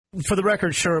For the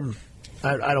record, Sherm,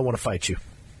 I don't want to fight you.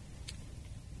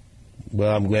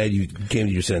 Well, I'm glad you came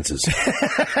to your senses.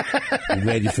 I'm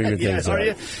glad you figured things out. Are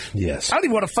you? Yes. I don't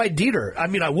even want to fight Dieter. I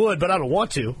mean, I would, but I don't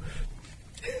want to.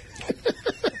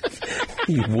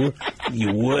 You would?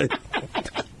 You would?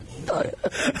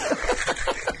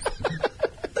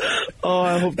 Oh,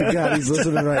 I hope to God he's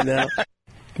listening right now.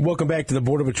 Welcome back to the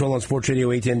Border Patrol on Sports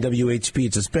Radio 810 WHP.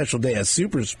 It's a special day, a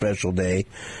super special day.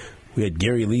 We had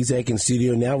Gary Lezak in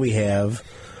studio. Now we have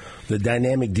the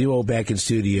dynamic duo back in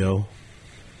studio.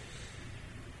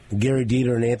 Gary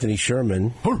Dieter and Anthony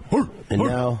Sherman. And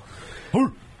now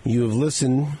you have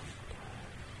listened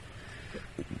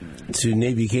to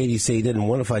Nate Bukaty say he didn't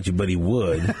want to fight you, but he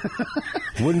would.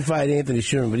 Wouldn't fight Anthony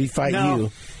Sherman, but he'd fight you.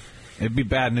 It'd be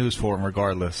bad news for him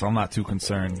regardless. I'm not too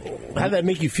concerned. How did that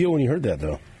make you feel when you heard that,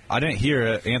 though? I didn't hear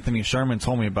it. Anthony Sherman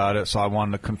told me about it, so I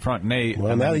wanted to confront Nate.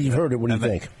 Well, now that you've heard it, what do you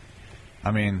think? I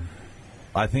mean,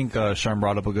 I think Sherman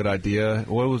brought up a good idea.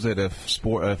 What was it? If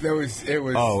Sporting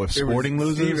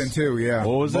loses, even too. Yeah,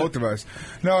 what was both it? of us.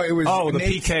 No, it was. Oh, the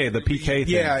PK thing.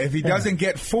 Yeah, if he doesn't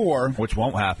get 4, which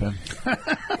won't happen,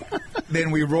 then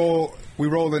we roll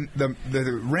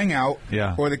the ring out,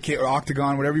 or the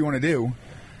octagon, whatever you want to do.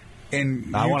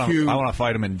 And I want to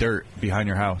fight him in dirt behind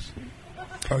your house.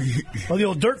 Oh, the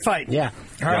old dirt fight. Yeah.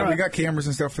 All right, we got cameras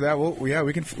and stuff for that. Well, yeah,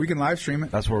 we can live stream it.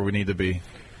 That's where we need to be.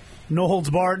 No holds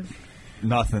barred.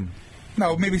 Nothing.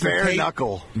 No, maybe some bare tape.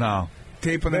 knuckle. No.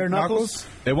 Tape on the knuckles.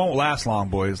 It won't last long,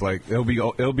 boys. Like it'll be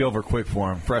over quick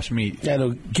for him. Fresh meat. Yeah,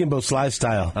 no, Kimbo Slice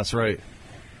style. That's right.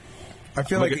 I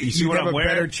feel like you see what have I'm a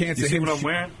wearing? better chance. You of see him what I'm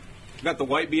wearing? Got the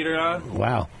white beater on.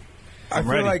 Wow. I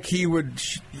feel like you'd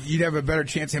have a better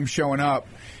chance of him showing up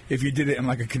if you did it in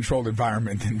like a controlled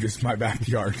environment than just my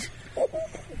backyard.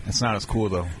 It's not as cool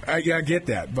though. I get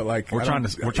that, but like we're trying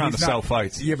to sell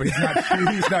fights. Yeah, but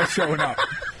he's not showing up.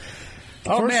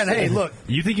 Hey, look.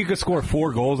 You think you could score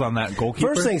 4 goals on that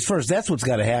goalkeeper? First things first, that's what's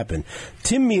got to happen.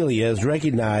 Tim Melia is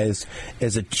recognized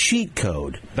as a cheat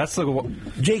code.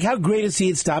 Jake, how great is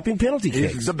he at stopping penalty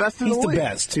kicks? He's the best in the league. He's the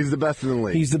best. He's the best in the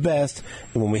league. He's the best.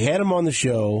 And when we had him on the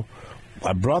show,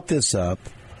 I brought this up.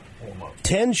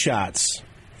 10 shots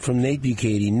from Nate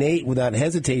Bukaty. Nate, without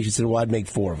hesitation, said, well, I'd make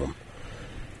 4 of them.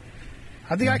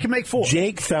 I think I can make 4.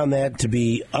 Jake found that to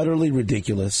be utterly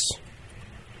ridiculous.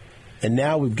 And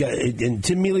now we've got, and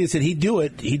Tim Melia said he'd do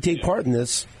it. He'd take part in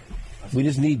this. We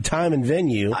just need time and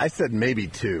venue. I said maybe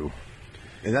 2,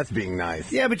 and that's being nice.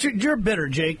 Yeah, but you're bitter,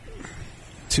 Jake.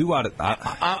 2 out of.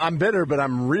 I'm bitter, but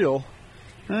I'm real.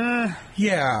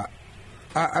 Yeah,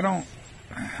 I don't.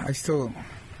 I don't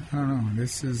know.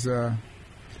 This is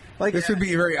this would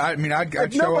be very. I mean, I'd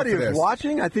if show nobody up for was this.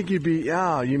 watching, I think you'd be.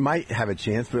 Yeah, you might have a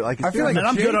chance, but like I feel like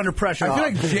I'm good under pressure. I feel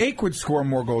like Jake would score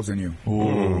more goals than you.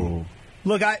 Ooh.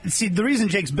 Look, the reason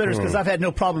Jake's bitter is because I've had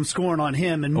no problem scoring on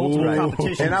him in multiple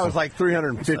competitions. And I was like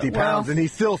 350 pounds, and he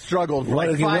still struggled for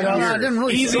like 5 years. I didn't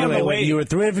really Easy on the weight. You were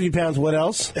 350 pounds. What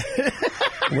else?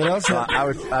 What else?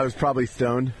 I was probably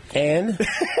stoned, and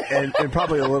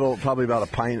probably about a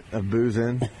pint of booze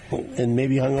in, and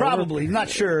maybe hungover. Probably, not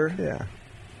sure. Yeah.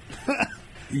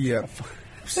 Yeah.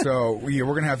 So we're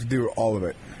gonna have to do all of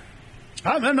it.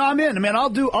 I'm in. I mean, I'll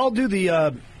do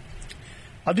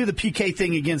the PK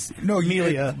thing against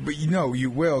Melia. But you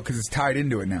will because it's tied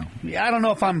into it now. Yeah, I don't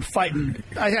know if I'm fighting.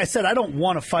 I said I don't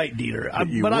want to fight Dieter,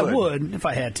 but I would if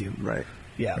I had to. Right.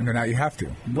 Yeah. And now you have to.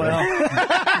 Well,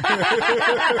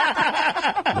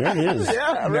 there it is.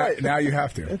 Yeah, right. Now you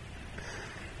have to.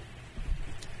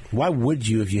 Why would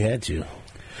you if you had to?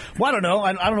 Well, I don't know.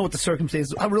 I don't know what the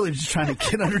circumstances. I'm really just trying to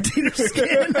get under Dieter's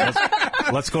skin.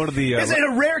 Let's go to the. It's in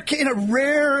a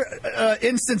rare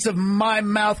instance of my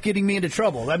mouth getting me into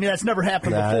trouble. I mean, that's never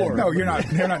happened before. No, you're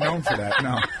not known for that.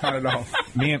 No, not at all.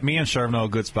 Me and Sherman know a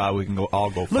good spot. We can all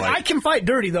go fight. Look, I can fight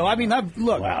dirty though. I mean,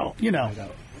 wow. You know.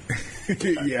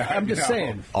 Yeah, I'm just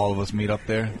saying. All of us meet up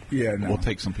there. Yeah, no. We'll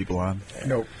take some people on.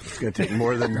 Nope. It's going to take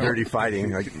more than dirty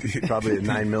fighting, like probably a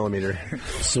 9mm.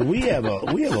 So we have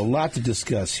a lot to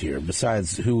discuss here.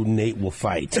 Besides who Nate will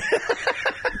fight,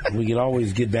 we can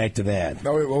always get back to that.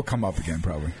 No, it will come up again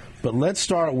probably. But let's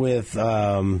start with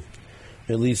at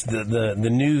least the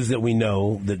news that we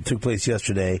know that took place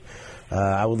yesterday.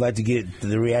 I would like to get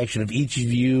the reaction of each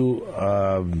of you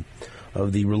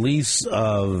of the release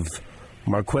of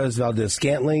Marquez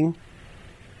Valdez-Scantling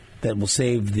that will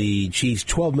save the Chiefs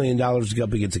 $12 million to go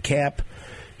up against the cap.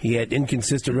 He had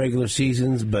inconsistent regular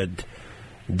seasons, but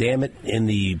damn it, in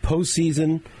the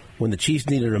postseason, when the Chiefs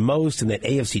needed him most, in that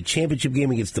AFC Championship game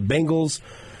against the Bengals,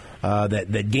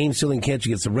 that game-sealing catch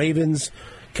against the Ravens,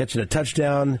 catching a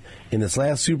touchdown in this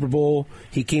last Super Bowl.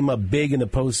 He came up big in the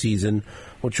postseason.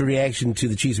 What's your reaction to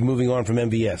the Chiefs moving on from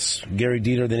MVS? Gehrig,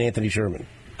 Dieter, then Anthony Sherman.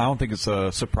 I don't think it's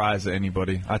a surprise to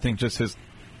anybody. I think just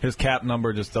his cap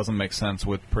number just doesn't make sense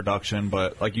with production.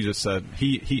 But like you just said,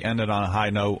 he ended on a high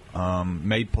note,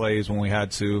 made plays when we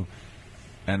had to.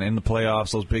 And in the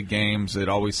playoffs, those big games, it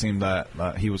always seemed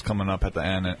that he was coming up at the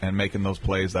end and making those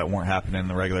plays that weren't happening in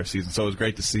the regular season. So it was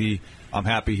great to see. I'm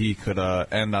happy he could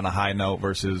end on a high note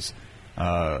versus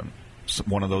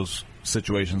one of those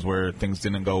situations where things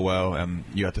didn't go well and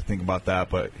you have to think about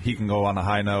that. But he can go on a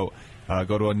high note,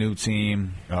 go to a new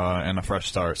team, and a fresh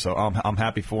start. So I'm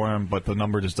happy for him, but the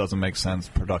number just doesn't make sense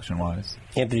production-wise.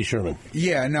 Anthony Sherman.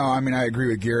 Yeah, no, I mean, I agree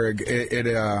with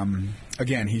Gehrig.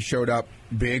 Again, he showed up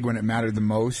big when it mattered the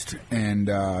most, and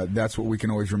that's what we can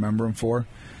always remember him for.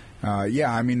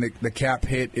 Yeah, I mean, the cap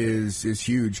hit is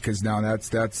huge because now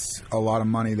that's a lot of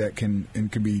money that can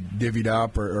be divvied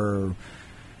up or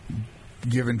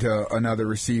given to another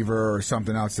receiver or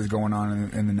something else that's going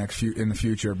on in the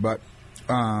future. But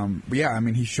yeah, I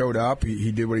mean, he showed up.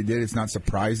 He did what he did. It's not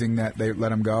surprising that they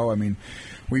let him go. I mean,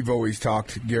 we've always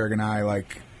talked, Gehrig and I,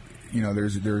 like, you know,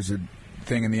 there's a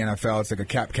thing in the NFL. It's like a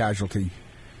cap casualty.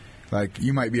 Like,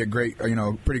 you might be a great,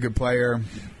 pretty good player,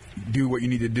 do what you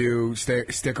need to do,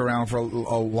 stick around for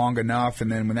long enough,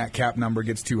 and then when that cap number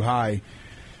gets too high,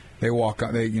 they walk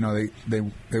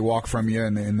from you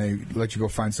and they let you go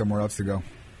find somewhere else to go.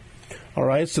 All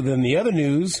right, so then the other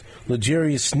news,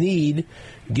 L'Jarius Sneed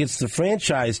gets the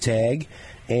franchise tag,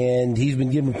 and he's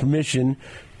been given permission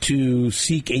to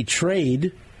seek a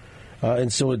trade,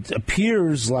 and so it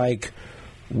appears like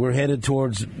we're headed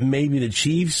towards maybe the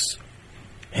Chiefs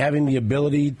having the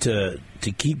ability to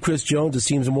keep Chris Jones. It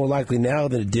seems more likely now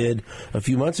than it did a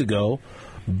few months ago,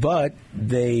 but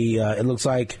it looks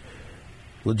like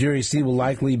L'Jarius Sneed will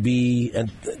likely be,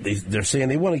 and they're saying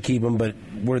they want to keep him, but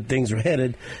where things are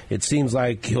headed, it seems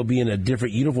like he'll be in a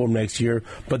different uniform next year,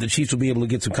 but the Chiefs will be able to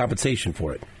get some compensation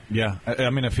for it. Yeah, I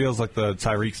mean, it feels like the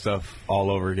Tyreek stuff all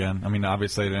over again. I mean,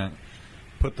 obviously they didn't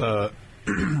put the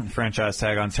franchise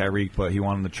tag on Tyreek, but he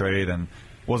wanted the trade and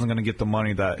wasn't going to get the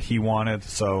money that he wanted.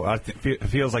 So it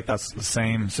feels like that's the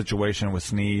same situation with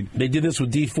Sneed. They did this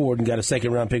with D Ford and got a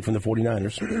second-round pick from the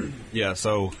 49ers. Yeah,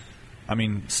 so, I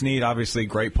mean, Sneed, obviously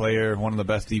great player, one of the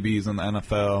best DBs in the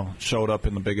NFL, showed up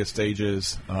in the biggest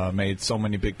stages, made so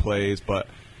many big plays, but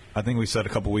I think we said a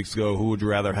couple weeks ago, who would you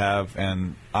rather have?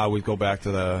 And I would go back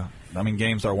to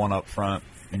games are one up front,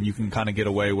 and you can kind of get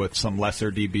away with some lesser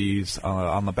DBs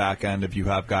on the back end if you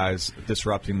have guys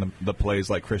disrupting the plays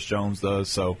like Chris Jones does.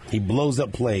 So he blows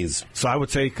up plays. So I would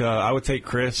take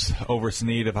Chris over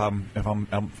Sneed if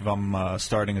I'm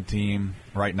starting a team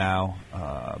right now.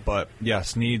 But yeah,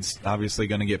 Sneed's obviously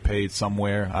going to get paid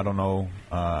somewhere. I don't know.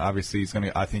 Obviously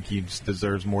I think he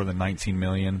deserves more than $19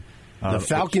 million. The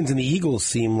Falcons and the Eagles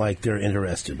seem like they're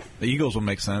interested. The Eagles will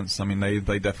make sense. I mean,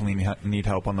 they definitely need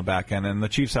help on the back end. And the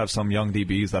Chiefs have some young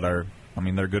DBs that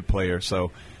they're good players.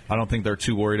 So I don't think they're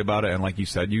too worried about it. And like you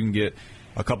said, you can get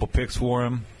a couple picks for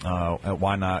him.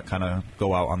 Why not kind of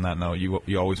go out on that note?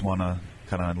 You always want to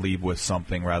kind of leave with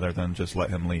something rather than just let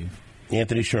him leave.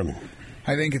 Anthony Sherman.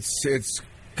 I think it's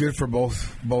good for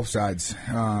both sides.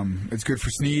 It's good for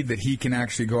Sneed that he can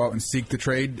actually go out and seek the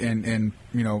trade and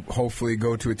hopefully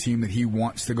go to a team that he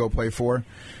wants to go play for.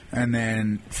 And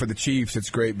then for the Chiefs, it's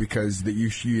great because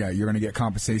you're going to get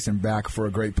compensation back for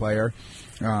a great player.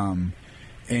 And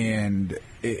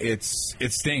it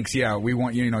stinks. Yeah, we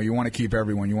want you want to keep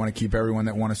everyone. You want to keep everyone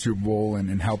that won a Super Bowl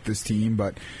and help this team,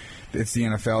 but it's the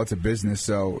NFL. It's a business,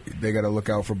 so they got to look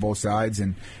out for both sides.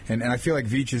 And I feel like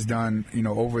Veach has done,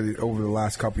 over the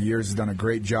last couple of years, has done a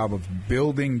great job of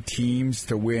building teams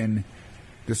to win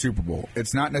the Super Bowl.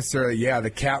 It's not necessarily, the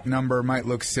cap number might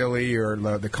look silly or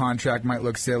the contract might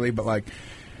look silly, but like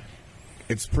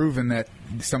it's proven that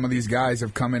some of these guys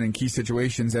have come in key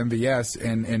situations, MVS,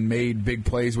 and made big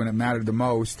plays when it mattered the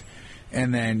most.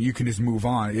 And then you can just move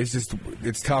on.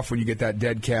 It's tough when you get that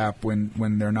dead cap when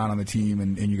they're not on the team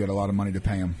and you get a lot of money to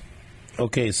pay them.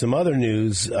 Okay, some other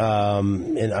news,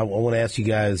 and I want to ask you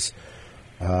guys,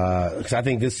 because I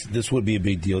think this would be a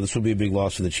big deal. This would be a big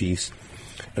loss for the Chiefs.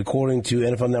 According to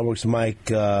NFL Network's Mike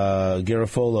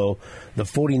Garafolo, the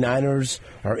 49ers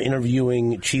are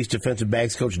interviewing Chiefs defensive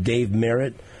backs coach Dave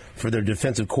Merritt for their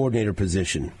defensive coordinator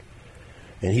position.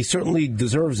 And he certainly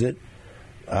deserves it.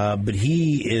 But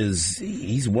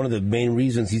he's one of the main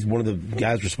reasons. He's one of the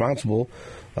guys responsible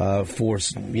for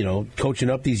coaching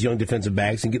up these young defensive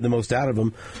backs and getting the most out of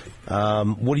them.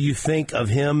 What do you think of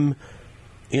him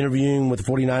interviewing with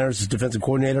the 49ers as defensive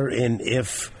coordinator? And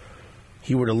if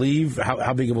he were to leave,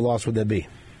 how big of a loss would that be?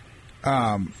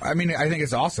 I mean, I think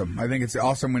it's awesome. I think it's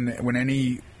awesome when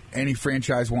any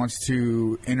franchise wants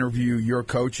to interview your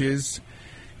coaches,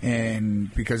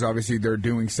 and because obviously they're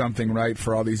doing something right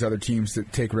for all these other teams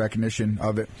that take recognition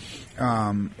of it.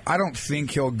 I don't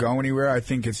think he'll go anywhere. I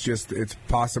think it's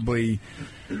possibly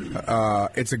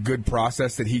it's a good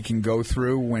process that he can go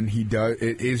through when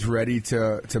it is ready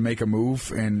to make a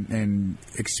move and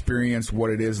experience what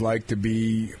it is like to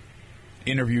be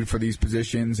interviewed for these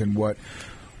positions and what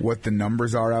the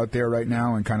numbers are out there right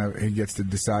now, and kind of he gets to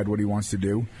decide what he wants to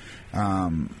do.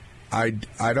 I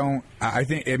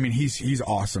think he's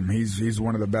awesome. He's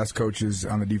one of the best coaches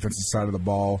on the defensive side of the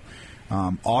ball.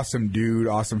 Awesome dude,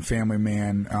 awesome family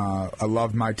man. I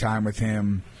loved my time with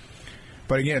him.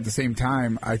 But again, at the same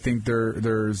time, I think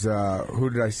there's who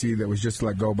did I see that was just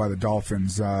let go by the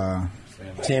Dolphins?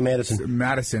 Sam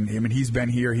Madison. I mean, he's been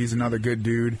here. He's another good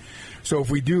dude. So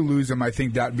if we do lose him, I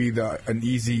think that'd be an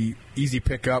easy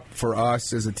pickup for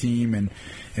us as a team,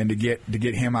 and to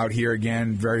get him out here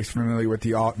again, very familiar with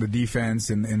the defense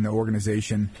and the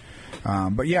organization.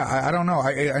 But yeah, I don't know.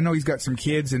 I know he's got some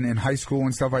kids in high school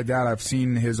and stuff like that. I've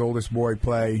seen his oldest boy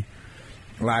play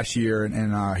last year,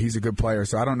 and he's a good player.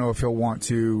 So I don't know if he'll want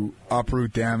to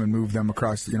uproot them and move them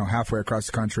across, halfway across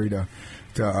the country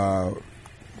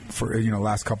for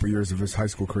last couple of years of his high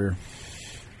school career.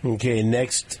 Okay,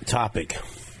 next topic,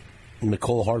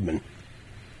 Mecole Hardman.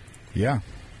 Yeah.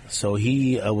 So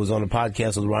he was on a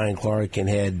podcast with Ryan Clark and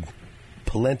had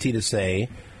plenty to say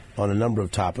on a number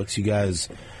of topics. You guys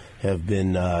have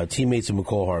been teammates of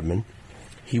Mecole Hardman.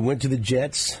 He went to the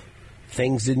Jets.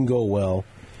 Things didn't go well.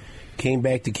 Came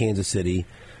back to Kansas City.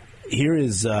 Here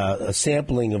is a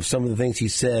sampling of some of the things he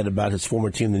said about his former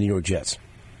team, the New York Jets.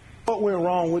 What went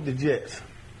wrong with the Jets?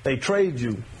 They traded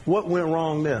you. What went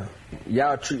wrong there?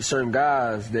 Y'all treat certain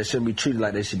guys that shouldn't be treated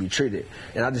like they should be treated.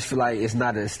 And I just feel like it's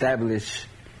not an established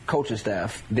coaching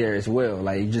staff there as well.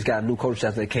 Like, you just got a new coaching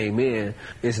staff that came in.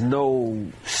 It's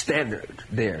no standard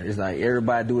there. It's like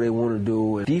everybody do what they want to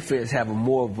do. And defense have a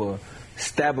more of a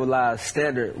stabilized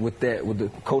standard with the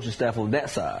coaching staff on that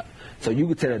side. So you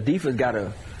could tell the defense got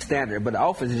a standard, but the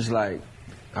offense is just like,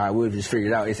 all right, we'll just figure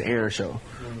it out. It's Aaron's show.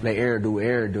 Let Aaron do what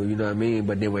Aaron do, you know what I mean?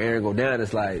 But then when Aaron go down,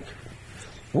 it's like,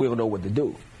 we don't know what to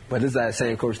do. But this is that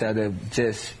same coach staff that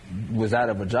just was out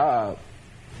of a job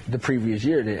the previous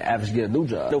year that averaged get a new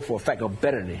job. I know for a fact I'm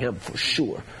better than him for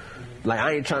sure. Like,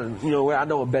 I ain't trying to, I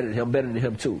know I'm better than him. I'm better than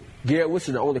him too. Garrett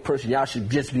Wilson, the only person y'all should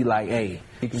just be like, hey.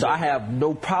 So I have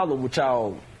no problem with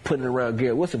y'all putting around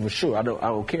Garrett Wilson for sure. I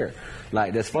don't care.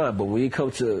 Like, that's fine. But when it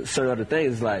comes to certain other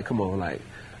things, it's like, come on, like,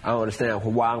 I don't understand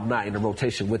why I'm not in the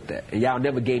rotation with that. And y'all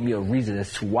never gave me a reason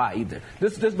as to why either.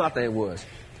 This my thing was,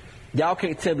 y'all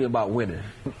can't tell me about winning.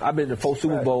 I've been to 4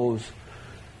 Super Bowls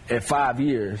in 5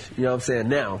 years. You know what I'm saying?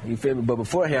 Now, you feel me? But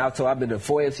beforehand, I've been to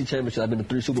 4 NFC championships. I've been to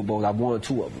 3 Super Bowls. I've won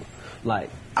 2 of them.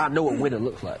 Like, I know what winning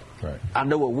looks like. Right. I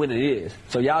know what winning is.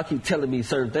 So y'all keep telling me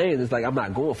certain things. It's like, I'm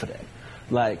not going for that.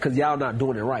 Like, because y'all not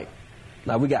doing it right.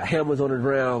 Like, we got hammers on the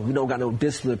ground. We don't got no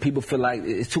discipline. People feel like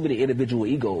it's too many individual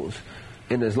egos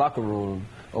in this locker room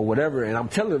or whatever. And I'm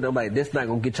telling them, like, this not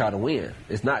going to get y'all to win.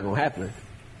 It's not going to happen.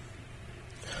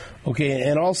 Okay,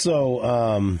 and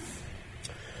also,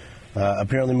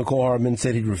 apparently Mecole Hardman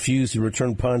said he'd refuse to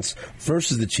return punts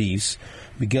versus the Chiefs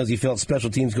because he felt special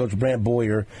teams coach Brant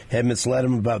Boyer had misled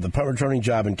him about the punt returning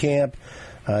job in camp.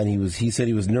 And he said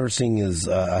he was nursing his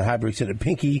hyperextended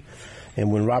pinky. And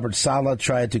when Robert Saleh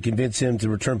tried to convince him to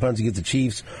return punts against the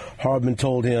Chiefs, Hardman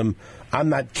told him, "I'm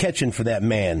not catching for that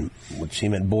man," which he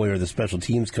meant Boyer, the special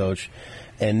teams coach.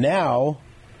 And now,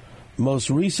 most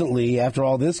recently, after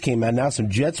all this came out, now some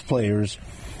Jets players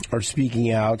are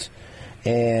speaking out.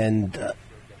 And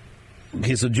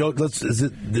okay, so is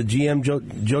it the GM Joe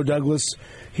Douglas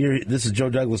here? This is Joe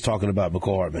Douglas talking about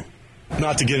Mecole Hardman.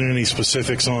 Not to get into any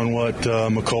specifics on what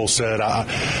Mecole said,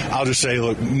 I'll just say,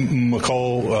 look,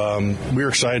 Mecole, we were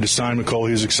excited to sign Mecole.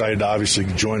 He was excited to obviously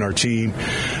join our team.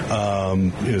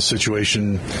 In a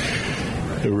situation,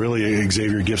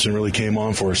 Xavier Gibson really came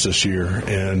on for us this year,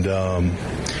 and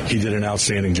he did an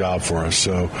outstanding job for us.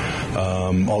 So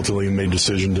ultimately made a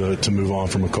decision to move on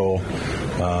from Mecole.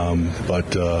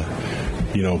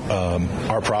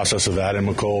 Our process of adding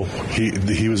Mecole,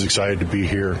 he was excited to be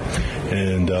here,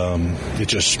 and it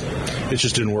just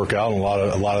didn't work out. And a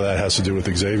lot of that has to do with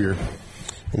Xavier.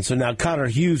 And so now Connor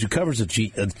Hughes, who covers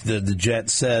the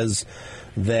Jets, says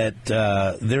that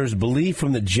there's belief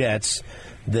from the Jets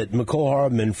that Mecole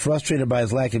Hardman, frustrated by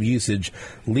his lack of usage,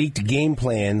 leaked game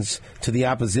plans to the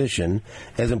opposition,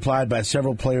 as implied by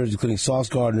several players, including Sauce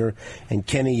Gardner and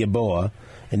Kenny Yeboah.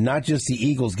 And not just the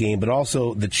Eagles game, but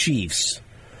also the Chiefs.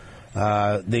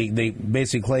 They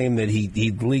basically claim that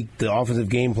he leaked the offensive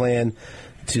game plan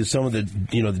to some of the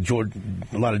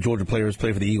a lot of Georgia players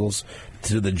play for the Eagles,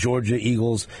 to the Georgia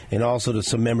Eagles, and also to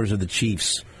some members of the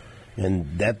Chiefs.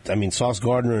 And that, Sauce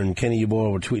Gardner and Kenny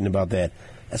Yeboah were tweeting about that.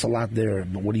 That's a lot there.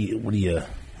 But what do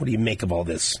you make of all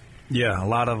this? Yeah, a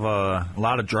lot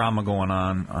of drama going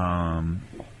on.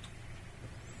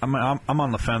 I'm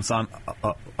on the fence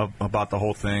about the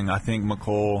whole thing. I think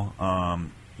McColl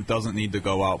doesn't need to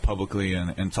go out publicly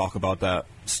and talk about that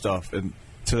stuff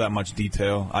to that much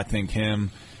detail. I think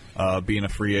him being a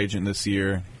free agent this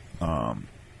year,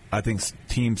 I think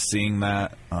teams seeing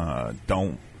that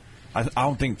don't. I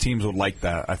don't think teams would like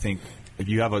that. I think if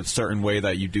you have a certain way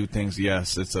that you do things,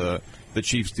 yes, the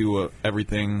Chiefs do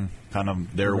everything kind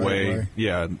of their way.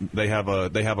 Yeah, they have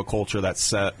a culture that's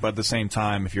set. But at the same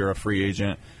time, if you're a free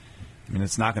agent,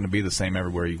 it's not going to be the same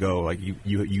everywhere you go. Like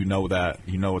you know that.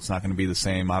 You know it's not going to be the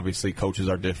same. Obviously, coaches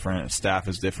are different, staff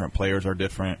is different, players are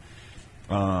different.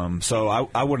 So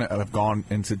I wouldn't have gone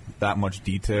into that much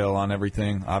detail on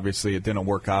everything. Obviously, it didn't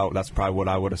work out. That's probably what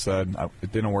I would have said.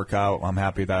 It didn't work out. I'm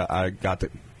happy that I got to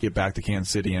get back to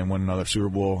Kansas City and win another Super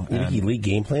Bowl. Did he leak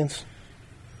game plans?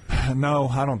 No,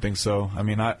 I don't think so.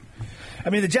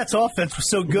 The Jets' offense was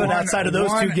so good outside of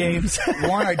those 2 games.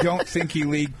 One, I don't think he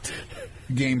leaked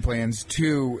game plans.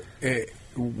 2,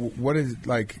 what is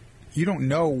you don't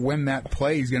know when that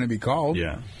play is going to be called.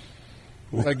 Yeah.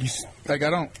 I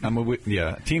don't.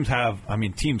 Teams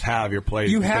have your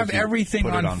plays. You have everything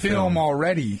on film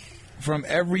already from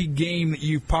every game that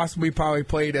you've probably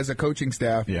played as a coaching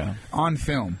staff. Yeah. On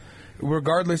film,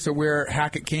 regardless of where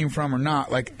Hackett came from or not.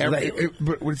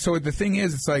 So the thing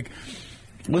is, it's like.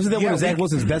 Wasn't that one of Zach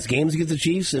Wilson's best games against the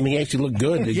Chiefs? He actually looked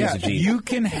good against the Chiefs. You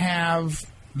can have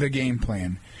the game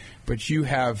plan, but you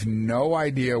have no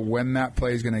idea when that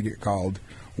play is going to get called,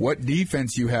 what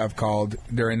defense you have called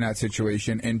during that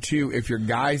situation, and 2, if your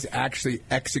guys actually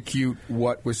execute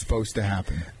what was supposed to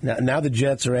happen. Now the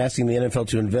Jets are asking the NFL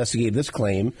to investigate this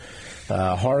claim.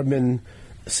 Hardman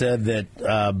said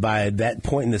that by that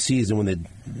point in the season when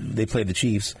they played the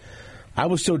Chiefs, I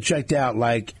was so checked out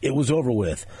like it was over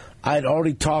with. I'd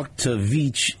already talked to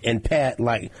Veach and Pat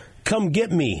like, come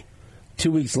get me.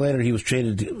 2 weeks later, he was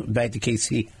traded back to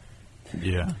KC.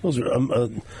 Yeah. Those are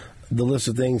the list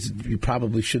of things you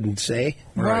probably shouldn't say.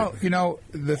 Well,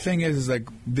 the thing is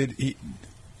if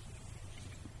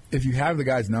you have the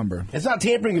guy's number. It's not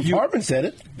tampering if Hardman said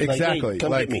it. Exactly. Hey,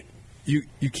 come get me.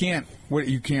 You can't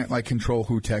control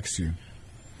who texts you.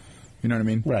 You know what I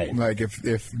mean? Right. Like if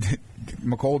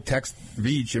McColl texted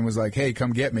Veach and was like, "Hey,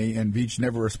 come get me," and Veach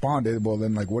never responded, well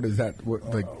then what is that?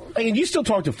 And you still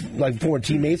talk to former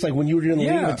teammates, when you were in the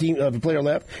league, the player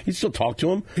left, you still talk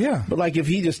to him. Yeah. But if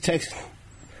he just texts,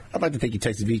 I'd like to think he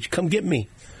texted Veach, "Come get me,"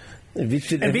 and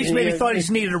Veach maybe thought he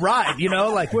just needed a ride.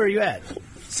 Where are you at?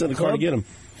 Send a car to get him.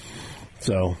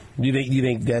 So, do you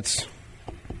think that's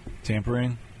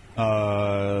tampering?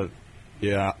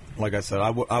 Yeah, like I said,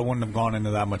 I wouldn't have gone into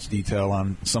that much detail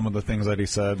on some of the things that he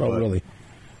said. Oh, really?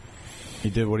 He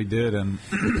did what he did, and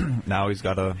now he's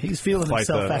got to. He's feeling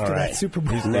himself after that Super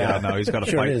Bowl. He's got to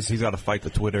fight. He's got to fight the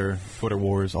Twitter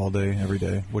wars all day, every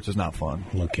day, which is not fun.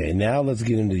 Okay, now let's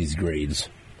get into these grades.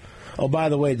 Oh, by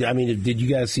the way, did you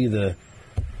guys see the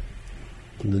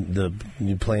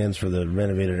new plans for the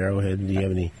renovated Arrowhead? Do you have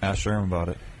any? Ask Sherman about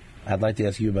it. I'd like to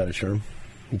ask you about it, Sherman.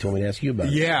 He told me to ask you about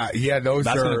it. Yeah, that's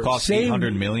going to cost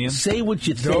 $800 million. Say what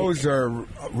you think. Those are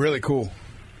really cool.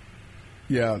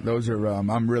 Yeah, those are.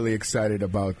 I'm really excited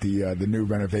about the new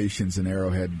renovations in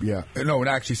Arrowhead. Yeah, no,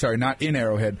 actually, sorry, not in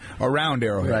Arrowhead, around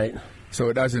Arrowhead. Right. So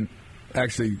it doesn't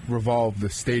actually revolve the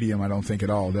stadium, I don't think at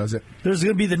all, does it? There's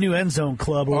going to be the new end zone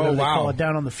club, or whatever they call it,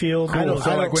 down on the field. Cool.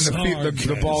 So when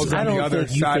the ball's on the other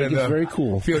side of the very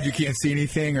cool. field, you can't see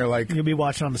anything, or you'll be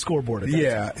watching on the scoreboard.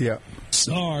 Yeah.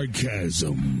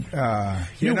 Sarcasm.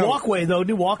 New walkway, though.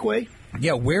 New walkway.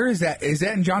 Yeah, where is that? Is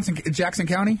that in Jackson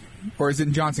County? Or is it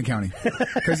in Johnson County?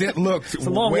 Because it looked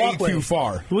way too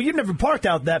far. Well, you've never parked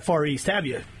out that far east, have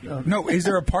you? No, is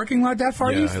there a parking lot that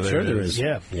far east? Sure there is.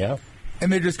 Yeah.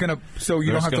 And they're just going to, so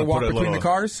you don't have to walk between the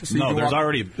cars? So no,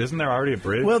 isn't there already a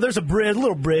bridge? Well, there's a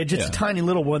little bridge. It's a tiny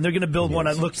little one. They're going to build one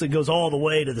that looks like goes all the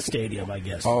way to the stadium, I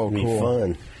guess. Oh, cool.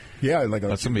 Fun. Yeah,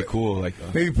 that's gonna be cool.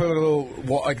 Maybe put a little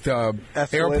the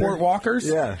airport walkers.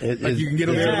 Yeah, you can get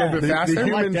a little bit faster. The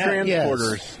human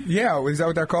transporters. Yeah, is that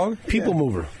what they're called? People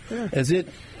mover. Is it?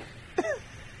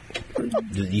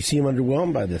 You seem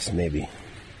underwhelmed by this, maybe.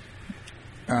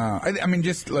 I mean,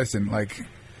 just listen.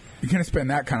 You're gonna spend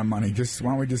that kind of money.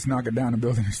 Why don't we just knock it down and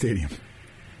build a new stadium?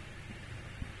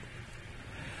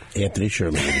 Anthony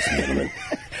Sherman, ladies and gentlemen.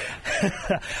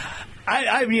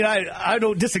 I mean, I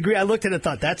don't disagree. I looked at it and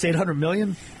thought, that's $800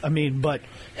 million? I mean, but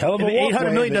hell of a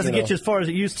 $800 million doesn't get you as far as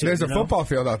it used to. There's a football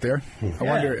field out there. I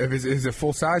wonder if is it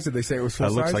full size? Did they say it was full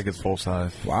size? It looks like it's full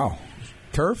size. Wow.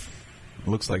 Turf?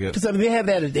 Looks like it. Because I mean, they have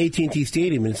that at AT&T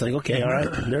Stadium, and it's like, okay, all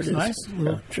right, there it is. Nice.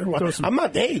 Yeah, sure. I'm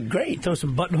not. Hey, great. Throw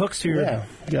some button hooks to your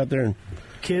get out there and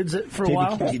kids for a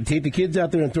while. Take the kids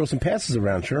out there and throw some passes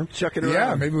around. Sure. Chuck it around.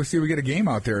 Yeah, maybe we'll see if we get a game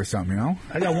out there or something. You know.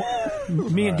 I got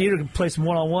me and Dieter can play some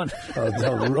one-on-one.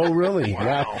 Oh, really?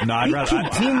 Wow. No, I'd rather.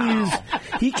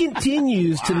 He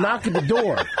continues to knock at the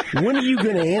door. When are you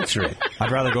going to answer it?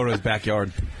 I'd rather go to his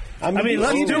backyard. I mean,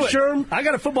 let's do it. Sherm, I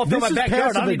got a football field in my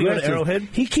backyard. I don't need to go to Arrowhead.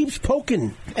 He keeps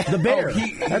poking the bear.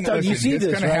 That's how you see it's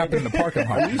this, going to happen in the parking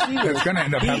lot. You see this. It's going to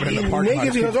end up happening in the parking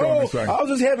lot. He goes, I was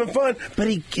just having fun, but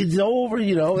it's over.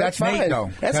 You know, that's fine. Nate,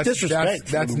 though. That's disrespect.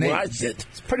 That's Nate. Watch it.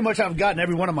 It's pretty much how I've gotten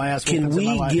every one of my ass. Can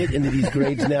we get into these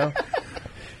grades now?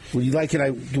 Would you like?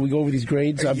 Can we go over these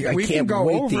grades? I we can't can go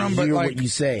wait over to them, hear but what you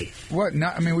say. What? No,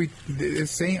 I mean,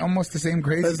 it's almost the same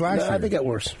grades as last year. I think it got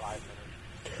worse.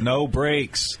 No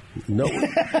breaks. No.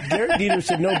 Derek Dieter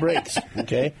said no breaks.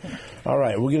 Okay. All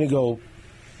right. We're going to go.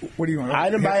 What do you want?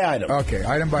 Item by item. Okay,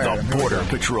 item by item. Border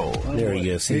Patrol. There he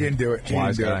is. He didn't do it.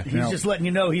 Wise guy. He's just letting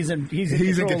you know he's in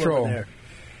control. Over there.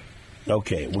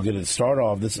 Okay, we're going to start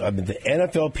off this. I'm at the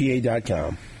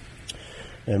NFLPA.com,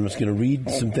 and I'm just going to read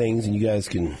some things, and you guys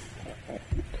can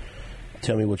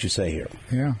tell me what you say here.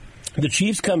 Yeah. The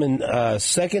Chiefs come in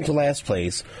second to last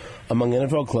place among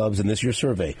NFL clubs in this year's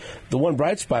survey. The one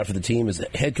bright spot for the team is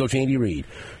head coach Andy Reid,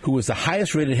 who was the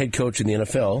highest-rated head coach in the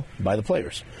NFL by the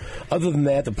players. Other than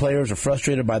that, the players are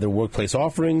frustrated by their workplace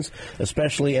offerings,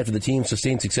 especially after the team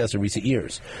sustained success in recent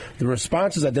years. The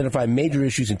responses identify major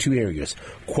issues in two areas: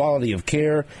 quality of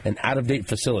care and out-of-date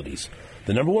facilities.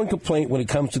 The number one complaint when it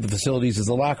comes to the facilities is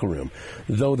the locker room.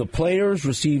 Though the players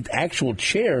received actual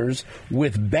chairs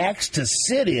with backs to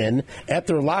sit in at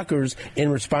their lockers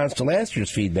in response to last year's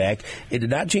feedback, it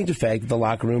did not change the fact that the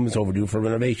locker room is overdue for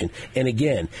renovation. And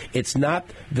again, it's not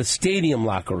the stadium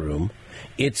locker room.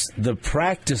 It's the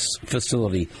practice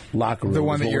facility locker room. The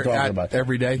one that you're at about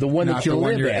every day? The one that you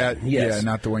live at. Yes. Yeah,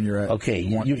 not the one you're at. Okay.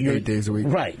 You're 8 days a week.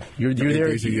 Right. You're 8 there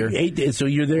days a year. 8 days. So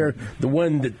you're there, the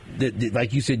one that,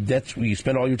 like you said, that's where you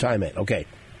spend all your time at. Okay.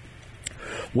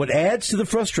 What adds to the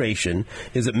frustration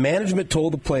is that management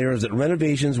told the players that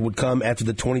renovations would come after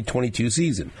the 2022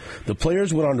 season. The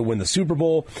players went on to win the Super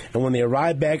Bowl, and when they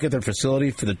arrived back at their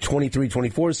facility for the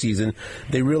 23-24 season,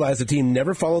 they realized the team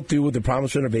never followed through with the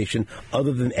promised renovation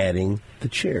other than adding the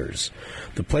chairs.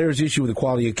 The players' issue with the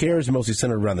quality of care is mostly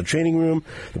centered around the training room.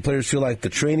 The players feel like the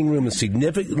training room is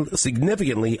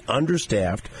significantly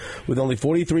understaffed, with only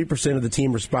 43% of the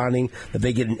team responding that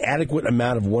they get an adequate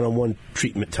amount of one-on-one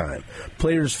treatment time.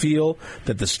 Players feel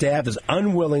that the staff is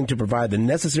unwilling to provide the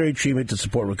necessary treatment to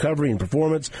support recovery and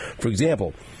performance. For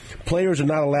example, players are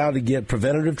not allowed to get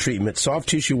preventative treatment, soft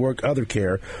tissue work, other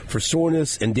care for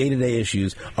soreness and day-to-day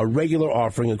issues, a regular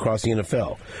offering across the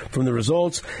NFL. From the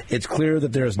results, it's clear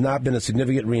that there has not been a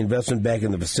significant reinvestment back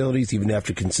in the facilities, even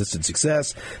after consistent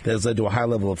success. That has led to a high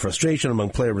level of frustration among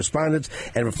player respondents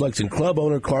and reflects in club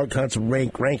owner Clark Hunt's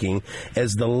ranking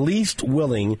as the least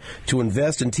willing to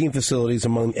invest in team facilities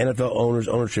among NFL owners'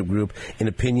 ownership group in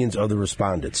opinions of the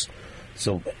respondents.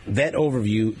 So that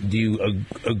overview, do you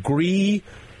agree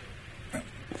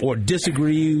or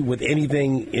disagree with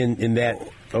anything in that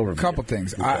overview? A couple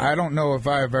things. Okay. I don't know if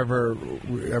I've ever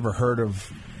heard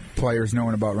of players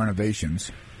knowing about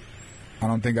renovations. I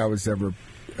don't think I was ever.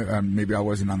 Maybe I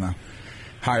wasn't on the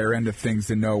higher end of things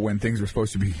to know when things were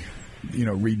supposed to be,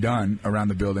 redone around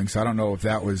the building. So I don't know if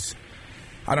that was.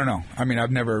 I don't know. I mean,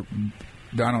 I've never.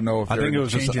 I don't know if they're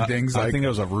changing things. I think it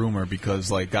was a rumor because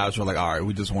guys were like, all right,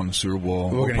 we just won the Super Bowl.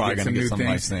 We're probably going to get some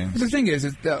nice things. The thing is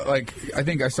I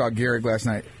think I saw Gehrig last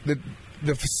night.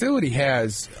 The facility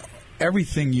has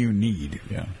everything you need.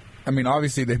 Yeah. I mean,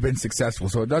 obviously they've been successful,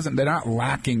 so they're not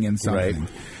lacking in something.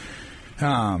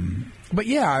 Right. But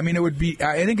yeah, I mean, it would be.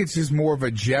 I think it's just more of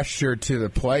a gesture to the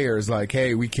players, like,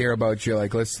 hey, we care about you.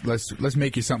 Like, let's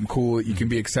make you something cool that you can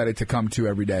be excited to come to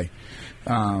every day.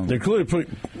 They're clearly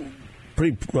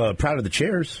pretty proud of the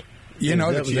chairs.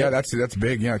 That's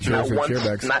big. Yeah, chairs with chair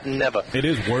backs. Not never. It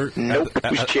is work. Nope.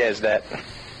 Whose chair is that?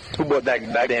 Who bought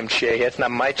that damn chair here? It's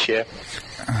not my chair.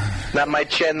 Not my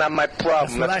chair, not my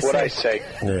problem. That's what I say.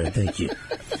 Yeah, thank you.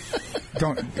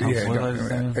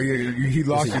 He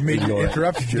lost you, made you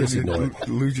interrupt you,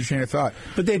 lose your chain of thought.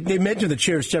 But they mentioned the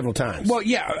chairs several times. Well,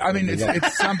 yeah, I mean,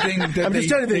 it's something that I'm just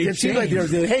telling you, it seems like they're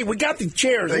hey, we got the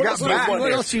chairs. They got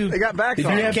backs. Did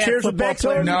you have chairs with backs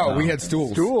on? No, we had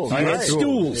stools. I had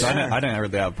stools. I didn't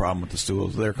really have a problem with the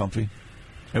stools. They're comfy.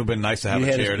 It would have been nice to have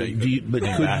a chair.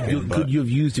 Could you have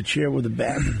used a chair with a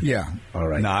back? Yeah. All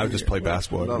right. No, I would just play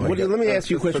basketball. Let me ask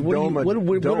you a question.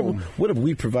 What have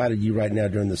we provided you right now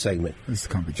during the segment? This is a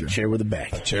comfy chair. Chair with a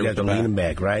back. Chair you with got the to lean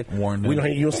back. them back,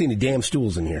 right? You don't see any damn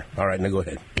stools in here. All right, now go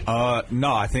ahead.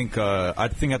 No, I think at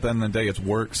the end of the day it's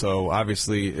work. So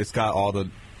obviously it's got all the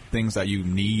things that you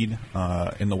need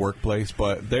in the workplace,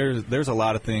 but there's a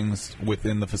lot of things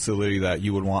within the facility that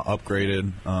you would want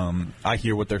upgraded. I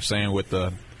hear what they're saying with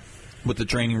the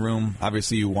training room.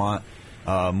 Obviously, you want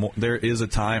there is a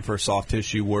time for soft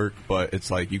tissue work, but it's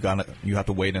like you have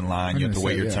to wait in line. You have to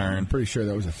wait your turn. I'm pretty sure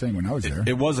that was a thing when I was there.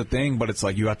 It was a thing, but it's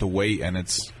like you have to wait, and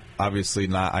it's obviously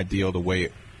not ideal to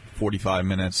wait 45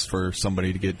 minutes for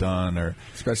somebody to get done, or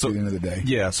especially at the end of the day.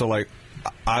 Yeah, so like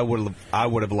I would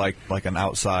have liked like an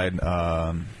outside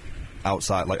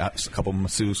like a couple of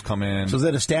masseuses come in. So is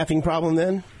that a staffing problem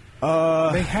then?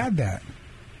 They had that.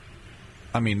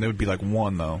 I mean, there would be like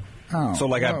one though. Oh, so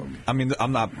like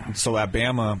I'm not. So at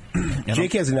Bama,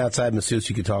 Jake has an outside masseuse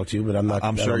you could talk to, but I'm not.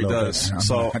 I'm sure he does.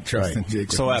 So at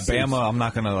Bama, I'm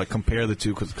not going to like compare the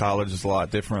two because college is a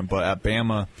lot different. But at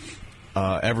Bama,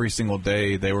 every single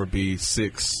day there would be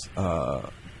 6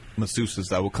 masseuses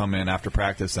that will come in after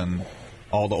practice, and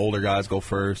all the older guys go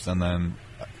first, and then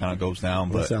kind of goes down.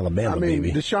 But it's Alabama,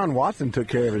 baby. Deshaun Watson took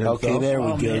care of it himself. Okay, there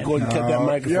we go. Go ahead and cut that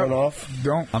microphone off.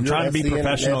 I'm trying to be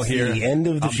professional here. The end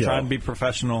of the show. I'm trying to be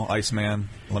professional, Iceman.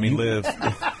 Let me live.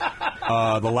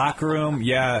 The locker room,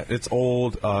 yeah, it's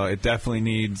old. It definitely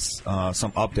needs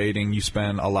some updating. You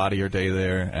spend a lot of your day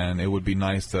there, and it would be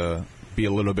nice to be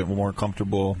a little bit more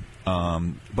comfortable.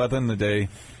 But at the end of the day,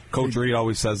 Coach Reed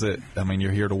always says it. I mean,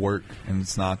 you're here to work, and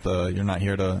it's not you're not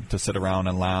here to sit around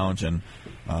and lounge and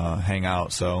hang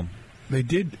out. So they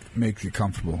did make it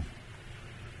comfortable.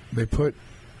 They put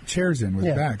chairs in with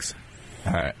backs.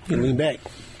 All right, you lean back.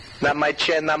 Not my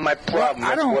chair, not my problem.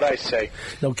 That's what I say.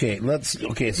 Okay,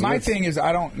 So my thing is,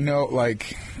 I don't know,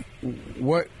 like,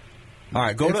 what. All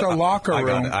right, it's a locker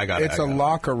room. I got it. It's a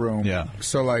locker room. Yeah.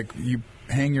 So, like, you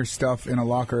hang your stuff in a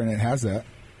locker, and it has that.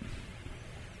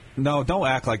 No, don't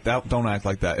act like that. Don't act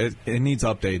like that. It needs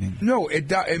updating. No, it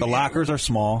does. The lockers are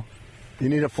small. You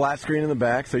need a flat screen in the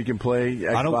back so you can play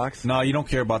Xbox? No, you don't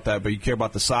care about that, but you care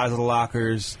about the size of the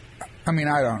lockers. I mean,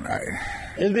 I don't.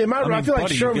 I feel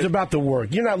like Sherman's about the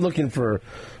work. You're not looking for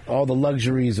all the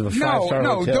luxuries of a 5-star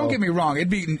hotel. No, don't get me wrong. It'd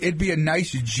be a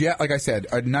nice like I said,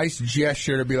 a nice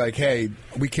gesture to be like, hey,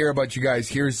 we care about you guys.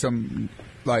 Here's some,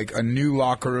 like, a new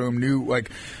locker room,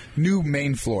 new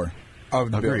main floor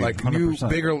of the building, like 100%. New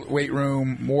bigger weight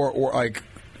room, more or like.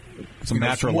 Some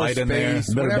natural light in there.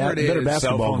 Better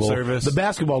basketball goal. Service. The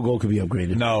basketball goal could be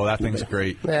upgraded. No, that thing's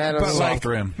great. Soft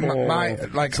rim.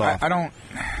 I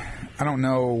don't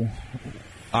know.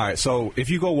 All right, so if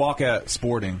you go walk at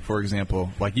Sporting, for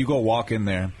example, like you go walk in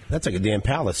there, that's like a damn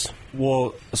palace.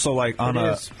 Well, so like on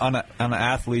an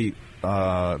athlete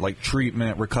like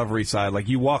treatment recovery side, like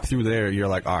you walk through there, you're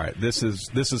like, all right, this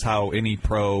is how any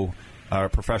pro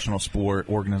professional sport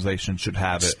organization should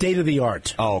have it. State of the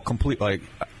art. Oh, complete, like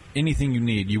anything you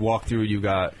need. You walk through, you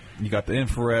got the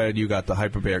infrared, you got the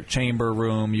hyperbaric chamber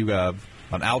room, you have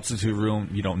an altitude room.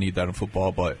 You don't need that in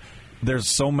football, but there's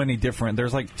so many different.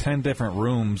 There's like 10 different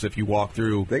rooms if you walk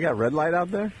through. They got red light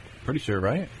out there? Pretty sure,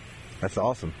 right? That's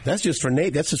awesome. That's just for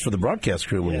Nate. That's just for the broadcast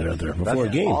crew when you're out there before a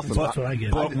game. Awesome. That's what I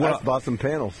get. That's bought some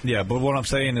panels. Yeah, but what I'm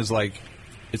saying is, like,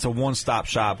 it's a one-stop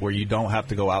shop where you don't have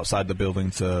to go outside the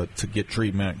building to get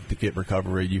treatment, to get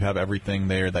recovery. You have everything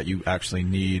there that you actually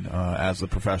need as a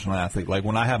professional athlete. Like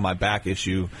when I have my back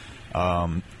issue,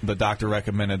 the doctor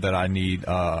recommended that I need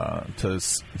to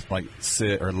like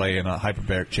sit or lay in a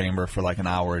hyperbaric chamber for like an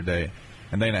hour a day,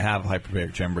 and they didn't have a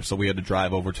hyperbaric chamber, so we had to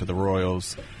drive over to the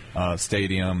Royals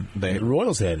stadium. The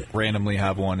Royals had it. Randomly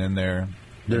have one in there.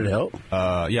 Did it help?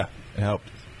 Yeah, it helped.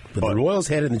 But the Royals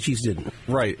had it and the Chiefs didn't.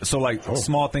 Right. So, like,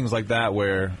 small things like that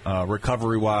where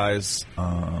recovery-wise,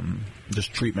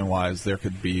 just treatment-wise, there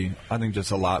could be, I think,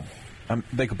 just a lot.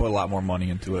 They could put a lot more money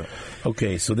into it.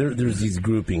 Okay, so there's these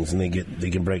groupings, and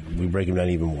we break them down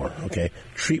even more. Okay,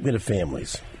 treatment of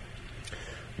families,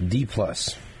 D+.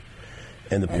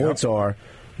 And the points are,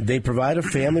 they provide a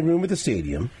family room at the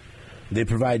stadium. They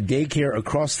provide daycare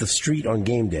across the street on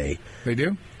game day. They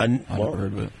do?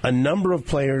 A number of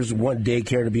players want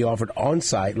daycare to be offered on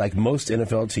site, like most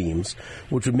NFL teams,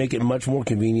 which would make it much more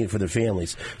convenient for their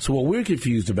families. So what we're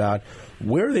confused about,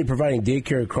 where are they providing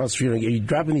daycare across the street? Are you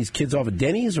dropping these kids off at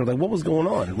Denny's, or like what was going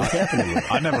on? What's happening?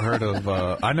 I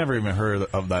never even heard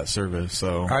of that service.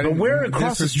 So, but where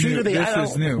across the street are they?